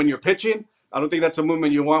want when you're pitching. I don't think that's a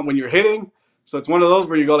movement you want when you're hitting. So it's one of those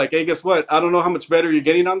where you go like, hey, guess what? I don't know how much better you're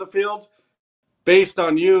getting on the field based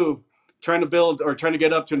on you trying to build or trying to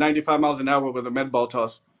get up to 95 miles an hour with a med ball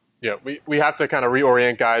toss. Yeah, we have to kind of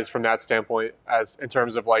reorient guys from that standpoint, as in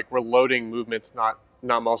terms of like we're loading movements, not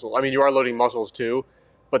muscles. I mean, you are loading muscles too,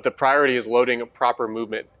 but the priority is loading a proper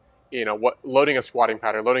movement. What loading a squatting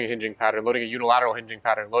pattern, loading a hinging pattern, loading a unilateral hinging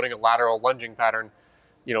pattern, loading a lateral lunging pattern,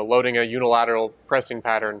 loading a unilateral pressing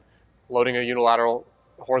pattern, loading a unilateral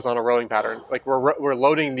horizontal rowing pattern. Like we're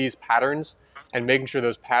loading these patterns and making sure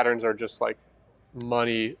those patterns are just like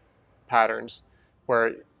money patterns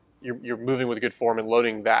where you're moving with good form and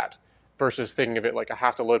loading that versus thinking of it like I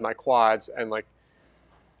have to load my quads, and like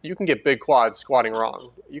you can get big quads squatting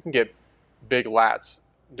wrong. You can get big lats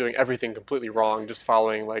doing everything completely wrong just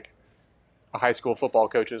following like a high school football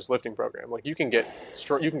coach's lifting program. Like you can get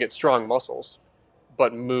strong muscles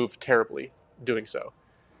but move terribly doing so.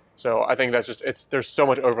 So I think that's just there's so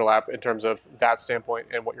much overlap in terms of that standpoint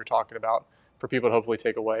and what you're talking about for people to hopefully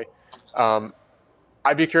take away. Um,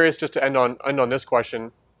 I'd be curious just to end on this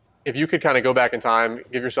question. If you could kind of go back in time,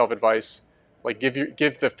 give yourself advice, like give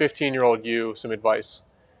the 15-year-old you some advice,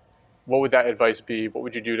 what would that advice be? What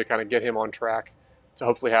would you do to kind of get him on track to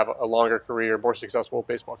hopefully have a longer career, more successful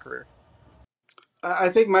baseball career? I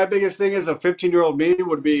think my biggest thing as a 15-year-old me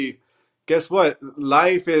would be, guess what?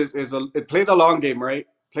 Life is play the long game, right?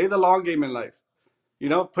 Play the long game in life. You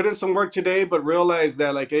know, put in some work today, but realize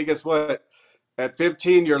that like, hey, guess what? At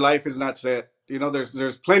 15, your life is not set. You know,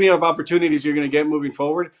 there's plenty of opportunities you're going to get moving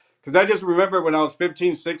forward. Because I just remember when I was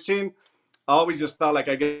 15, 16, I always just thought like,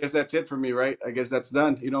 I guess that's it for me, right? I guess that's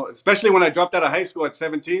done. You know, especially when I dropped out of high school at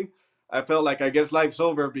 17, I felt like I guess life's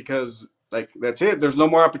over because like that's it. There's no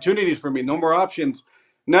more opportunities for me, no more options.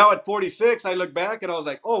 Now at 46, I look back and I was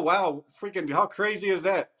like, oh wow, freaking how crazy is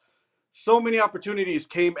that? So many opportunities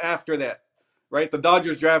came after that, right? The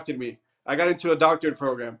Dodgers drafted me. I got into a doctorate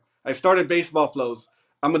program. I started baseball flows.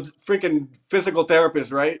 I'm a freaking physical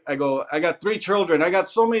therapist, right? I got 3 children. I got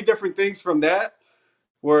so many different things from that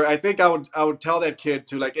where I think I would tell that kid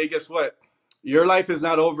to like, hey, guess what? Your life is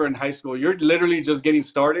not over in high school. You're literally just getting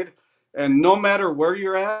started. And no matter where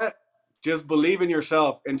you're at, just believe in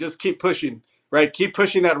yourself and just keep pushing, right? Keep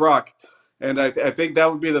pushing that rock. And I think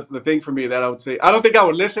that would be the thing for me that I would say. I don't think I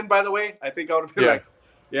would listen, by the way. I think I would be Yeah, like,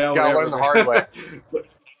 yeah, gotta learn whatever, the hard way. man.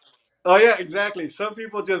 Oh yeah, exactly. Some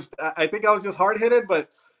people just, I think I was just hard headed, but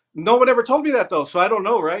no one ever told me that though. So I don't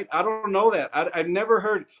know, right? I don't know that. I've never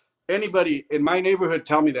heard anybody in my neighborhood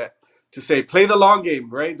tell me that, to say play the long game,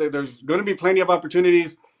 right? There's going to be plenty of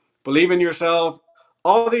opportunities. Believe in yourself.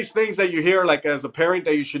 All these things that you hear, like as a parent,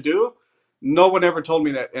 that you should do. No one ever told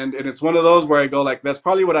me that, and it's one of those where I go like, that's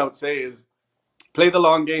probably what I would say is play the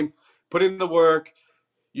long game, put in the work.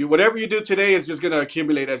 You whatever you do today is just going to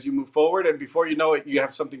accumulate as you move forward, and before you know it, you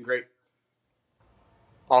have something great.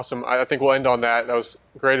 Awesome. I think we'll end on that. That was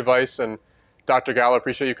great advice. And Dr. Gallo,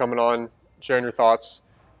 appreciate you coming on, sharing your thoughts.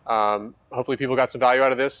 Hopefully, people got some value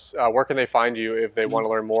out of this. Where can they find you if they want to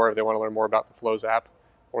learn more? If they want to learn more about the Flows app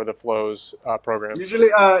or the Flows program? Usually,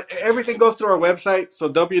 everything goes through our website, so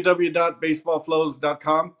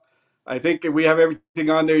www.baseballflows.com. I think we have everything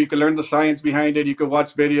on there. You can learn the science behind it. You can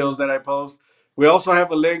watch videos that I post. We also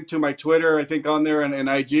have a link to my Twitter, I think, on there, and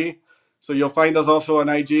IG. So you'll find us also on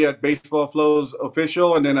IG at Baseball Flows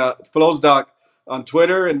Official, and then Flows Doc on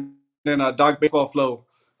Twitter, and then Doc Baseball Flow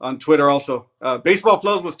on Twitter also. Baseball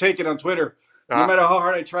Flows was taken on Twitter. No Ah, matter how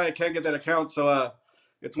hard I try, I can't get that account. So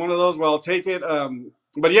it's one of those where I'll take it.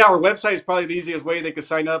 But yeah, our website is probably the easiest way. They could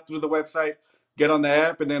sign up through the website, get on the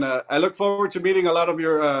app, and then I look forward to meeting a lot of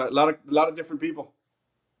your a lot of different people.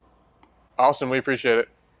 awesome. We appreciate it.